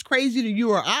sounds crazy to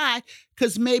you or I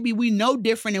because maybe we know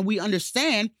different and we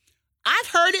understand. I've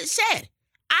heard it said.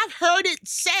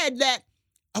 That,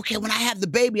 okay, when I have the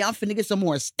baby, I'm finna get some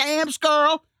more stamps,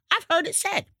 girl. I've heard it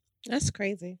said. That's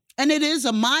crazy. And it is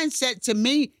a mindset. To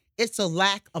me, it's a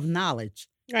lack of knowledge.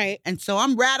 Right. And so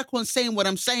I'm radical in saying what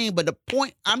I'm saying, but the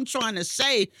point I'm trying to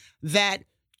say that,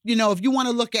 you know, if you want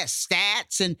to look at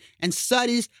stats and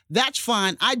studies, that's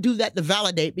fine. I do that to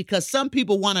validate because some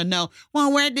people want to know,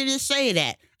 well, where did it say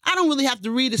that? I don't really have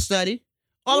to read a study.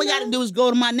 All I got to do is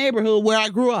go to my neighborhood where I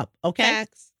grew up, okay?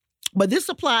 Facts. But this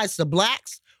applies to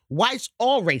blacks, whites,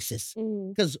 all races.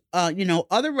 Because, you know,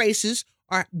 other races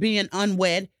are being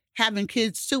unwed, having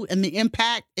kids too. And the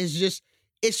impact is just,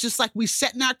 it's just like we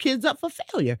setting our kids up for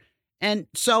failure. And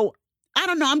so, I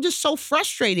don't know, I'm just so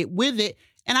frustrated with it.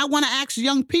 And I want to ask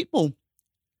young people.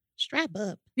 Strap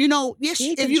up. You know, yes,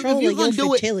 if you're going to do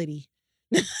fertility.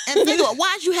 And think about,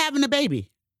 why is you having a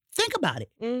baby? Think about it.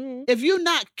 If you're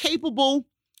not capable,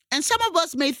 and some of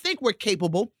us may think we're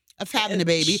capable of having a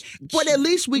baby, but at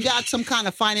least we got some kind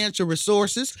of financial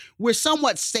resources. We're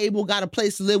somewhat stable, got a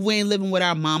place to live. We ain't living with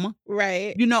our mama.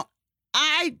 Right. You know,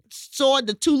 I saw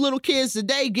the two little kids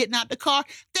today getting out the car.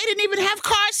 They didn't even have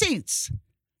car seats.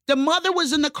 The mother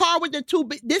was in the car with the two.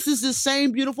 This is the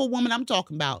same beautiful woman I'm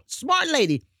talking about. Smart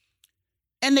lady.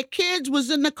 And the kids was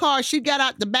in the car. She got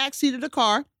out the back seat of the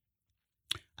car.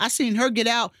 I seen her get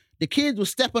out. The kids were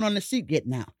stepping on the seat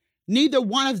getting out. Neither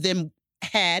one of them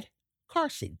had car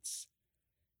seats.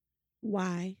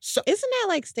 Why? So isn't that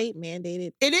like state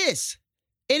mandated? It is.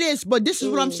 It is. But this is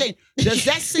what I'm saying. Does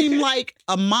that seem like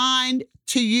a mind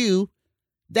to you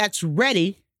that's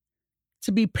ready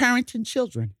to be parenting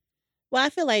children? Well, I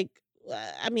feel like,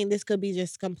 I mean, this could be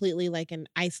just completely like an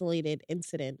isolated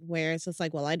incident where it's just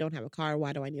like, well, I don't have a car.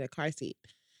 Why do I need a car seat?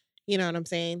 You know what I'm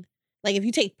saying? Like if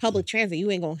you take public transit, you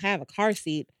ain't going to have a car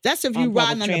seat. That's if you're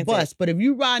riding on the bus. But if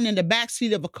you're riding in the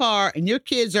backseat of a car and your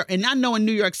kids are, and I know in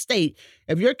New York State,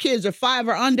 if your kids are 5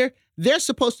 or under, they're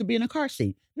supposed to be in a car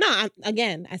seat. No, I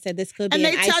said this could be and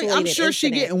an they tell isolated you, I'm sure incident.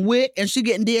 she getting WIC and she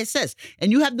getting DSS.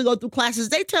 And you have to go through classes.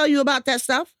 They tell you about that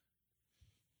stuff.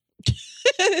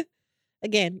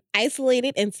 Again,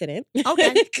 isolated incident.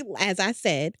 Okay. As I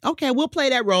said. Okay, we'll play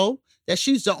that role that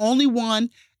she's the only one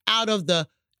out of the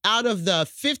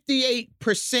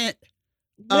 58%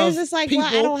 But it's just like, people,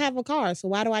 well, I don't have a car, so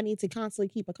why do I need to constantly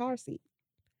keep a car seat?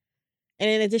 And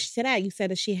in addition to that, you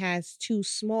said that she has 2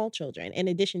 small children in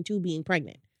addition to being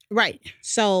pregnant. Right.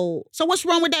 So what's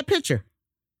wrong with that picture?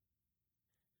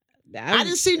 I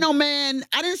didn't see no man.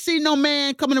 I didn't see no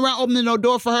man coming around opening no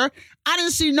door for her. I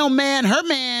didn't see no man, her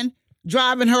man,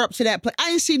 driving her up to that place. I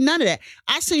didn't see none of that.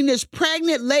 I seen this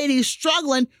pregnant lady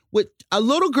struggling with a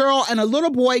little girl and a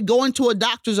little boy going to a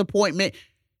doctor's appointment,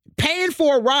 paying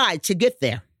for a ride to get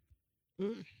there.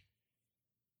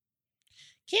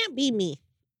 Can't be me.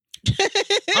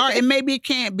 All right, and maybe it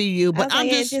can't be you, but I'm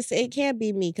just it can't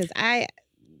be me because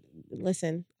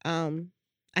listen,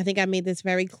 I think I made this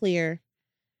very clear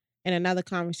in another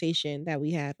conversation that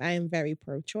we had. I am very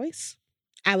pro-choice.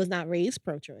 I was not raised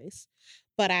pro-choice,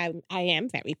 but I am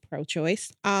very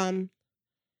pro-choice. And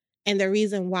the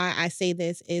reason why I say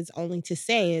this is only to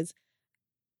say is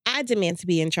I demand to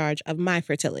be in charge of my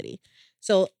fertility.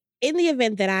 So in the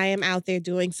event that I am out there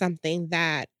doing something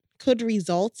that could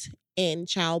result in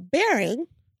childbearing,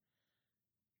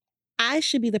 I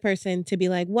should be the person to be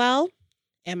like, well,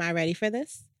 am I ready for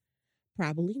this?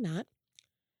 Probably not.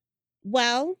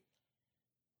 Well,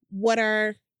 what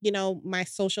are, my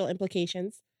social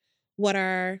implications?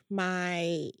 How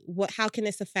can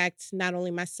this affect not only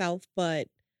myself, but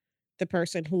the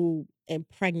person who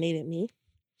impregnated me?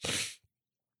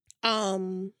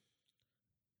 How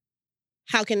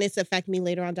can this affect me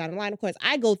later on down the line? Of course,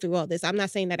 I go through all this. I'm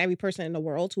not saying that every person in the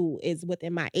world who is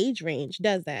within my age range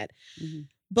does that. Mm-hmm.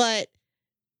 But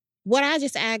what I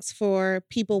just ask for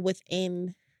people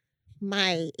within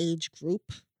my age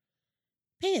group,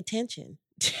 pay attention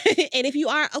And if you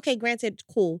are, okay, granted,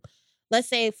 cool. Let's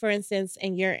say, for instance,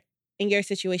 in your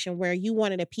situation where you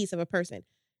wanted a piece of a person,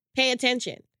 pay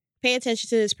attention. Pay attention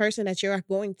to this person that you're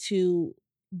going to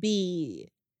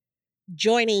be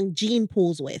joining gene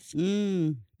pools with,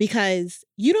 because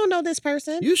you don't know this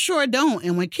person. You sure don't.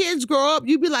 And when kids grow up,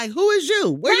 you be like, who is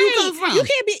you? Where you come from? You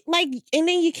can't be like, and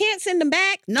then you can't send them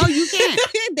back. No, you can't.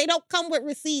 They don't come with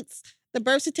receipts. The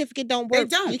birth certificate don't work.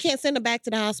 They don't. You can't send them back to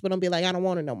the hospital and be like, I don't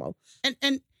want it no more.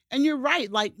 And you're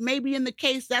right. Like, maybe in the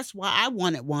case, that's why I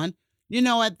wanted one. You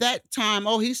know, at that time,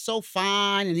 oh, he's so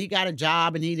fine and he got a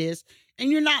job and he this. And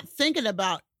you're not thinking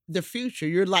about the future.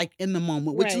 You're like in the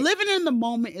moment, which living in the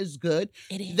moment is good.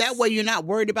 It is. That way you're not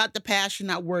worried about the past. You're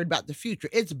not worried about the future.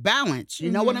 It's balance.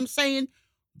 You know what I'm saying?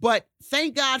 But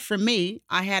thank God for me,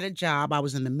 I had a job. I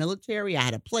was in the military. I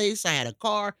had a place. I had a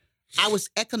car. I was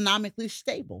economically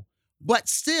stable. But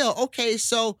still, okay,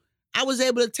 so I was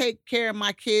able to take care of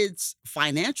my kids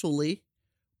financially,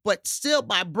 but still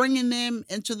by bringing them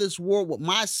into this world with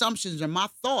my assumptions and my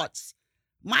thoughts,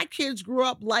 my kids grew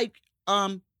up like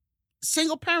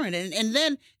single parent. And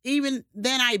then even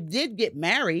then I did get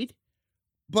married.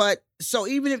 But so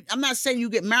even if I'm not saying you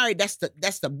get married, that's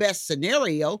the best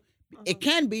scenario. It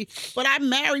can be, but I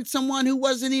married someone who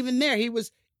wasn't even there. It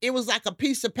was like a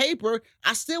piece of paper.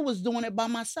 I still was doing it by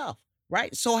myself.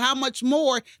 Right? So how much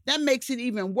more? That makes it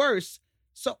even worse.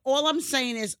 So all I'm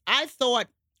saying is I thought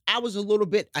I was a little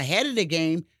bit ahead of the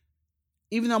game,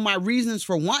 even though my reasons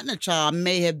for wanting a child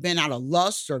may have been out of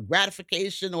lust or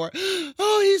gratification or,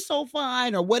 oh, he's so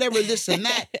fine or whatever, this and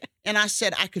that. And I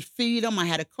said I could feed him. I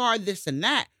had a car, this and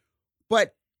that.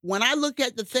 But when I look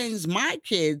at the things my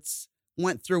kids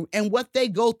went through and what they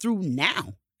go through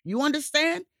now, you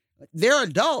understand? They're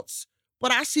adults,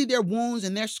 but I see their wounds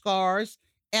and their scars.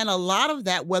 And a lot of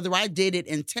that, whether I did it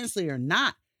intensely or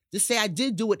not, to say I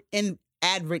did do it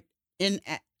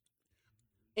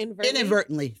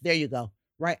inadvertently. There you go.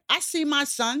 Right? I see my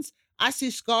sons. I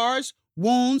see scars,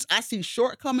 wounds. I see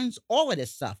shortcomings, all of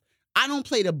this stuff. I don't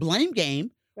play the blame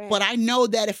game, but I know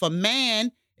that if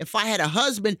I had a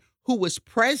husband who was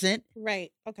present.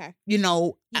 Right. Okay. You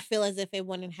know. You feel as if it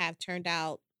wouldn't have turned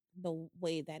out the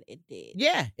way that it did.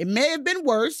 Yeah. It may have been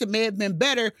worse. It may have been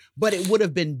better, but it would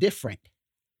have been different.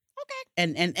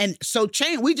 Okay. And so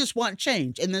change, we just want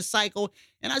change in this cycle.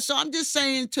 And so I'm just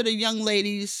saying to the young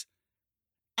ladies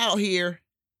out here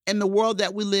in the world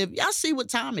that we live, y'all see what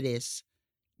time it is.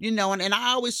 You know, and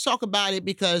I always talk about it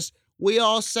because we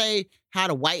all say how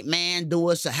the white man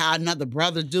do us or how another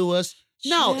brother do us.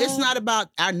 No, it's not about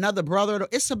another brother.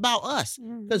 It's about us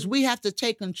because we have to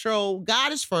take control.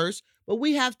 God is first, but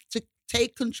we have to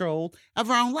take control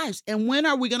of our own lives. And when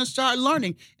are we going to start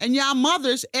learning? And y'all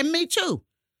mothers, and me too.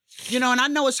 You know, and I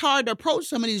know it's hard to approach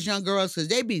some of these young girls because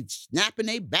they be snapping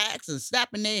their backs and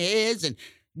slapping their heads and,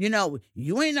 you know,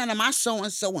 you ain't none of my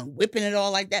so-and-so and whipping it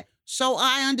all like that. So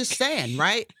I understand,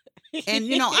 right? And,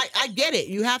 you know, I get it.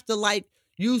 You have to, like,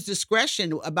 use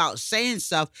discretion about saying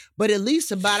stuff, but at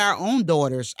least about our own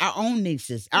daughters, our own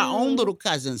nieces, our own little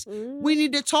cousins. We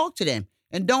need to talk to them.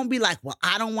 And don't be like, well,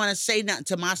 I don't want to say nothing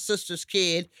to my sister's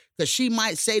kid because she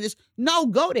might say this. No,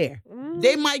 go there.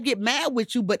 They might get mad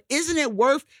with you, but isn't it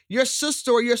worth your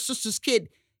sister or your sister's kid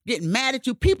getting mad at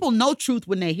you? People know truth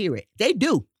when they hear it. They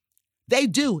do. They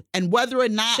do. And whether or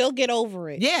not... She'll get over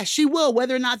it. Yeah, she will.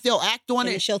 Whether or not they'll act on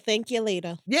it. And she'll thank you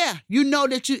later. Yeah. You know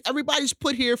that everybody's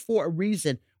put here for a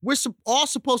reason. We're all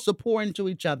supposed to pour into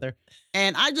each other.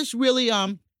 And I just really,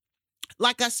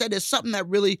 like I said, it's something that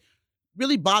really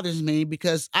bothers me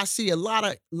because I see a lot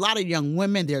of young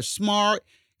women, they're smart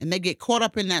and they get caught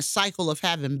up in that cycle of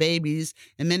having babies.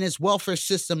 And then this welfare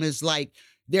system is like,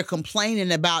 they're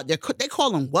complaining about, they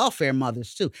call them welfare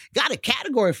mothers too. Got a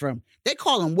category for them. They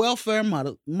call them welfare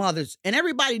mothers. And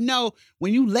everybody know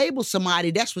when you label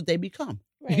somebody, that's what they become.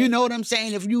 Right. You know what I'm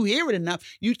saying? If you hear it enough,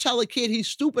 you tell a kid he's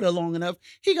stupid long enough,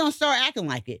 he gonna start acting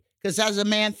like it. Because as a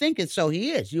man thinketh, so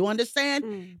he is. You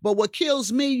understand? But what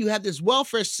kills me, you have this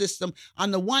welfare system.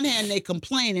 On the one hand, they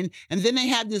complaining, and then they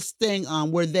have this thing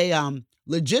where they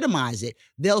legitimize it.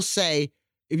 They'll say,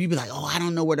 if you be like, oh, I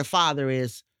don't know where the father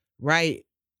is, right?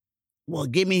 Well,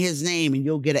 give me his name and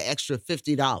you'll get an extra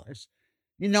 $50.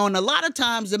 You know, and a lot of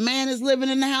times the man is living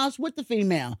in the house with the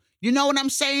female. You know what I'm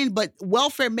saying? But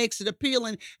welfare makes it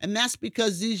appealing, and that's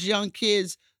because these young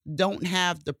kids don't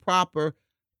have the proper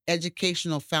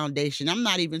educational foundation. I'm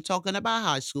not even talking about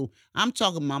high school. I'm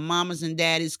talking my mama's and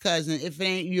daddy's cousin. If it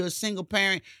ain't you're a single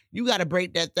parent, you got to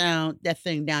break that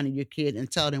thing down to your kid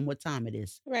and tell them what time it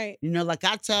is. Right. You know, like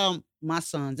I tell my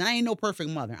sons. I ain't no perfect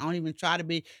mother. I don't even try to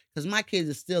be, because my kids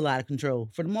are still out of control.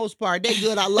 For the most part, they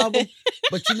good. I love them.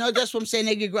 But that's what I'm saying.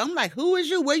 They get. I'm like, who is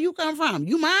you? Where you come from?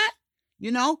 You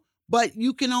mine? But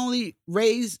you can only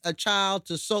raise a child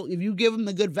if you give them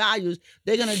the good values,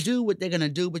 they're going to do what they're going to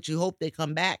do, but you hope they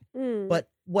come back. But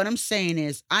what I'm saying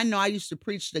is, I know I used to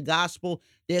preach the gospel.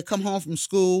 They'd come home from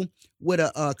school with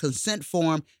a consent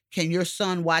form. Can your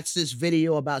son watch this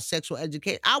video about sexual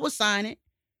education? I would sign it,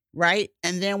 right?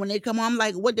 And then when they come home, I'm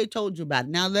like, what they told you about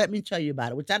it? Now let me tell you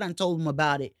about it, which I done told them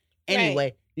about it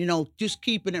anyway. Right. Just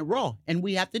keeping it raw. And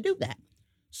we have to do that.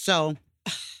 So...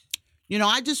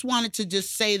 I just wanted to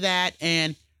just say that,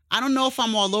 and I don't know if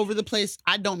I'm all over the place.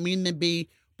 I don't mean to be,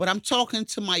 but I'm talking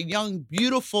to my young,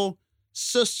 beautiful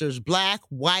sisters, Black,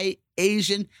 white,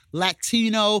 Asian,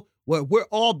 Latino, where we're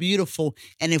all beautiful.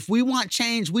 And if we want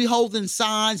change, we holding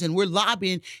signs and we're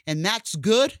lobbying, and that's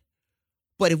good.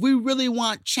 But if we really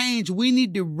want change, we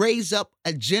need to raise up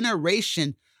a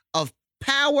generation of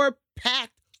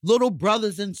power-packed little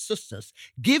brothers and sisters.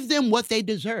 Give them what they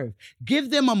deserve. Give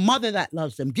them a mother that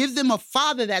loves them. Give them a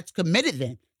father that's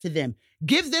committed to them.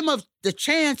 Give them the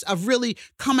chance of really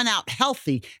coming out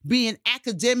healthy, being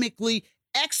academically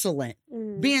excellent,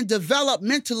 being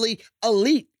developmentally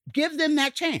elite. Give them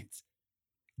that chance.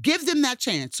 Give them that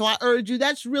chance. So I urge you,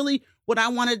 that's really what I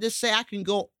wanted to say. I can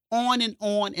go on and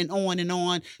on and on and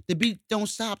on. The beat don't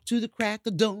stop to the crack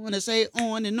of dawn. I say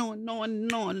on and on and on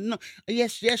and on and on.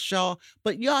 Yes, y'all.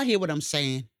 But y'all hear what I'm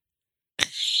saying. Did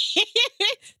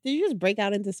you just break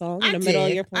out into song in the middle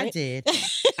of your point? I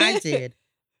did.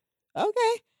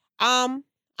 Okay. I'm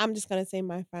just gonna say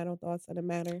my final thoughts on the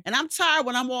matter. And I'm tired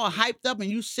when I'm all hyped up and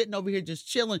you sitting over here just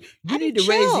chilling. You need to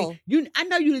raise you. I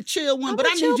know you the chill one, but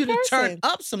I need you to turn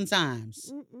up sometimes.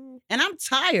 And I'm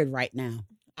tired right now.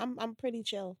 I'm pretty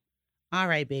chill. All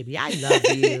right, baby. I love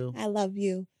you. I love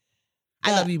you.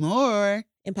 I love you more.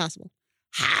 Impossible.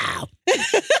 How?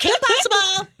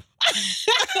 Impossible.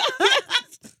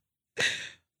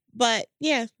 But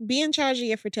yeah, be in charge of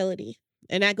your fertility.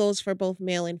 And that goes for both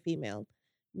male and female.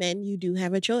 Men, you do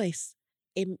have a choice.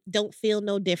 Don't feel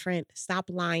no different. Stop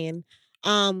lying.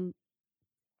 And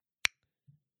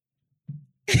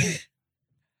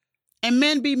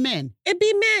men be men. It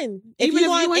be men.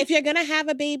 If you're gonna have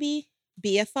a baby,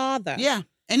 be a father. Yeah.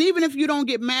 And even if you don't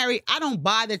get married, I don't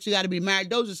buy that you got to be married.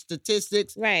 Those are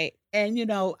statistics. Right. And I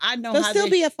know but how still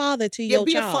be a father to your child.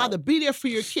 Be a father. Be there for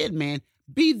your kid, man.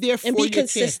 Be there for your kid. And be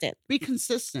consistent. Be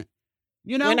consistent.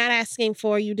 We're not asking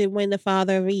for you to win the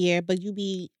father of the year, but you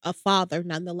be a father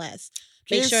nonetheless.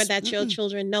 Make sure that your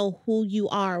children know who you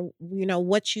are,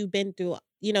 what you've been through,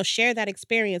 share that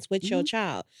experience with your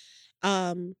child.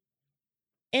 In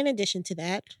addition to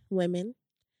that, women,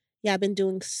 y'all been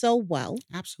doing so well.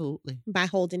 Absolutely. By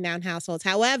holding down households.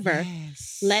 However,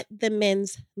 let the men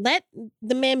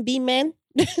be men.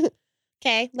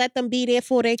 Okay? Let them be there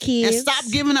for their kids. And stop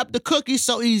giving up the cookies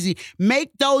so easy.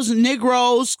 Make those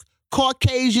Negroes,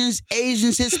 Caucasians,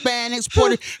 Asians, Hispanics,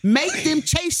 Puerto make them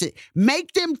chase it.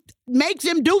 Make them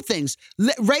do things.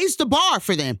 Raise the bar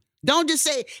for them. Don't just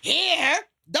say, here.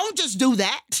 Don't just do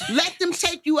that. Let them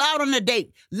take you out on a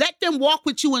date. Let them walk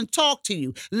with you and talk to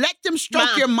you. Let them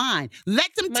stroke your mind.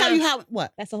 Let them tell you how.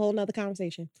 What? That's a whole nother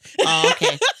conversation. Oh,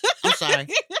 okay.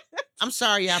 I'm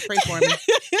sorry, y'all. Pray for me.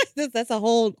 That's a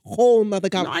whole nother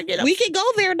conversation. We can go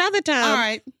there another time. All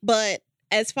right. But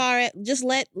as far as just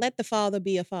let the father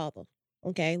be a father.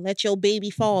 Okay? Let your baby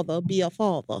father be a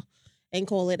father and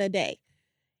call it a day.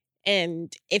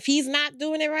 And if he's not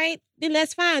doing it right, then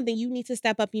that's fine. Then you need to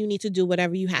step up. You need to do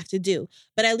whatever you have to do.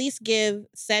 But at least give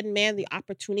said man the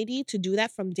opportunity to do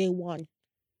that from day one.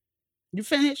 You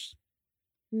finished?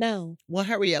 No. Well,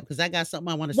 hurry up, because I got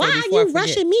something I want to say before I forget. Why are you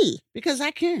rushing me? Because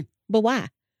I can. But why?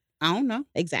 I don't know.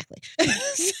 Exactly. And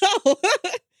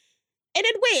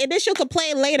then she'll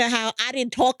complain later how I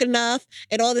didn't talk enough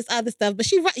and all this other stuff.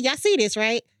 But y'all see this,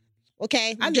 right?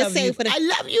 Okay? I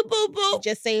love you, boo-boo.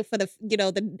 Just say for the,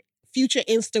 the future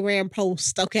Instagram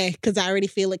post, okay? Because I already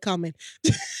feel it coming.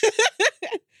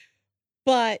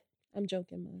 But I'm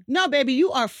joking, Mom. No, baby,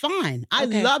 you are fine. I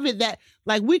love it that,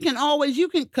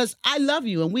 because I love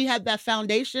you and we have that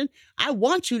foundation. I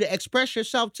want you to express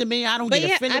yourself to me. I don't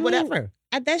get offended, whatever.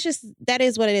 That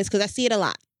is what it is, because I see it a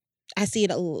lot. I see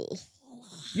it a lot.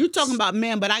 You're talking about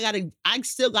men, but I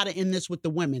still got to end this with the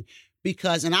women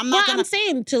because, and I'm not going to. I'm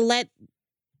saying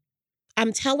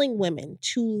I'm telling women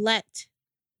to let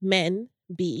men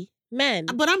be men.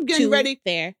 But I'm getting ready.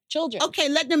 Their children. Okay,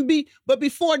 let them be. But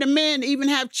before the men even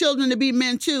have children to be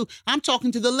men too, I'm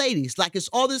talking to the ladies. Like it's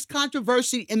all this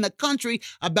controversy in the country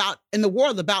in the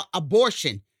world about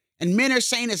abortion. And men are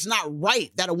saying it's not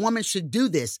right that a woman should do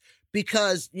this.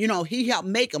 because, he helped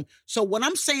make them. So what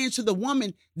I'm saying to the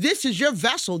woman, this is your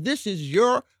vessel. This is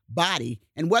your body.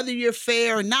 And whether you're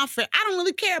fair or not fair, I don't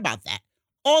really care about that.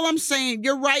 All I'm saying,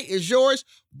 your right is yours.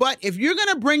 But if you're going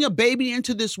to bring a baby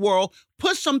into this world,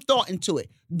 put some thought into it.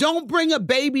 Don't bring a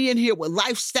baby in here with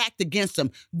life stacked against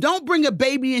them. Don't bring a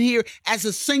baby in here as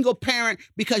a single parent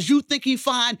because you think he's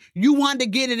fine. You wanted to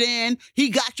get it in. He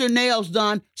got your nails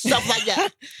done, stuff like that.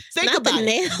 Think Not about the it.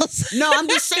 nails. No, I'm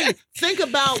just saying, think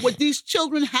about what these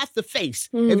children have to face.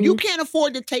 If you can't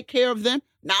afford to take care of them,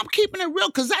 now I'm keeping it real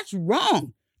because that's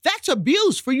wrong. That's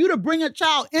abuse for you to bring a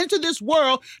child into this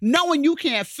world knowing you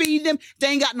can't feed them. They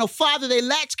ain't got no father. They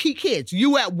latchkey kids.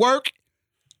 You at work.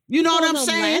 You know what I'm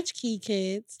saying? Latchkey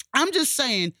kids. I'm just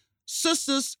saying,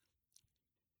 sisters,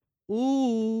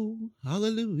 ooh,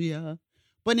 hallelujah.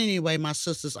 But anyway, my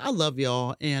sisters, I love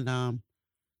y'all. And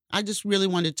I just really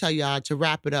wanted to tell y'all to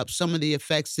wrap it up. Some of the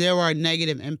effects, there are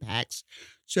negative impacts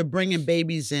to bringing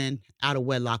babies in out of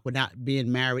wedlock without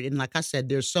being married. And like I said,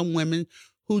 there's some women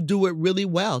who do it really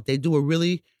well. They do a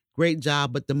really great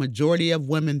job. But the majority of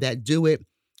women that do it,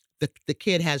 the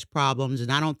kid has problems.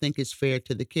 And I don't think it's fair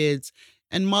to the kids.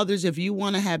 And mothers, if you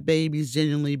want to have babies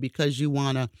genuinely because you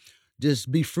want to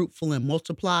just be fruitful and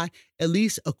multiply, at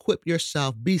least equip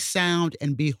yourself, be sound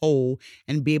and be whole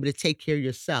and be able to take care of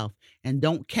yourself. And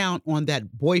don't count on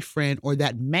that boyfriend or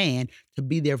that man to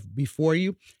be there before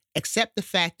you. Accept the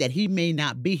fact that he may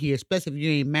not be here, especially if you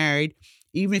ain't married.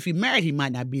 Even if you're married, he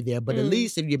might not be there. But at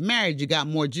least if you're married, you got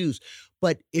more juice.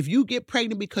 But if you get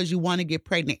pregnant because you want to get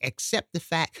pregnant, accept the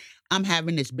fact I'm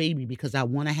having this baby because I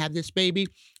want to have this baby.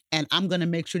 And I'm going to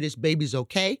make sure this baby's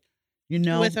okay,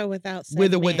 With or without said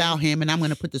with or man. without him. And I'm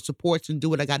going to put the supports and do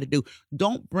what I got to do.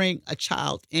 Don't bring a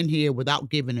child in here without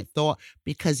giving it thought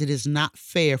because it is not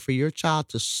fair for your child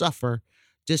to suffer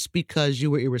just because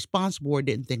you were irresponsible or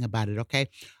didn't think about it, okay?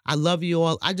 I love you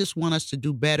all. I just want us to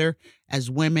do better as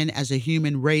women, as a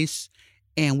human race.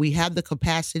 And we have the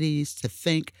capacities to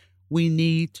think. We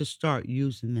need to start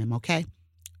using them, okay?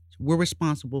 We're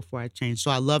responsible for our change.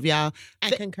 So I love y'all. I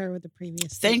concur with the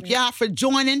previous Thank statement. y'all for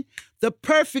joining the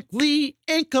Perfectly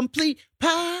Incomplete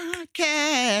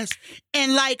podcast.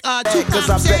 And like Cause I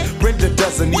Tupac said, bet Brenda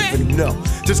doesn't when even know.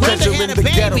 Just cause Brenda you're had in a the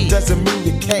ghetto baby. doesn't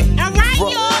mean you can't all right, grow.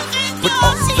 y'all. Thank But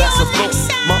y'all. See that's a y'all next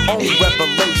book, time. my own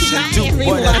revelation. Not Do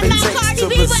everyone. whatever it I'm not takes Cardi to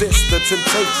B, but- resist the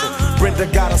temptation. Brenda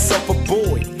got herself a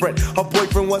boyfriend. Her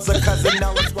boyfriend was a cousin,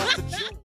 now it's about to June.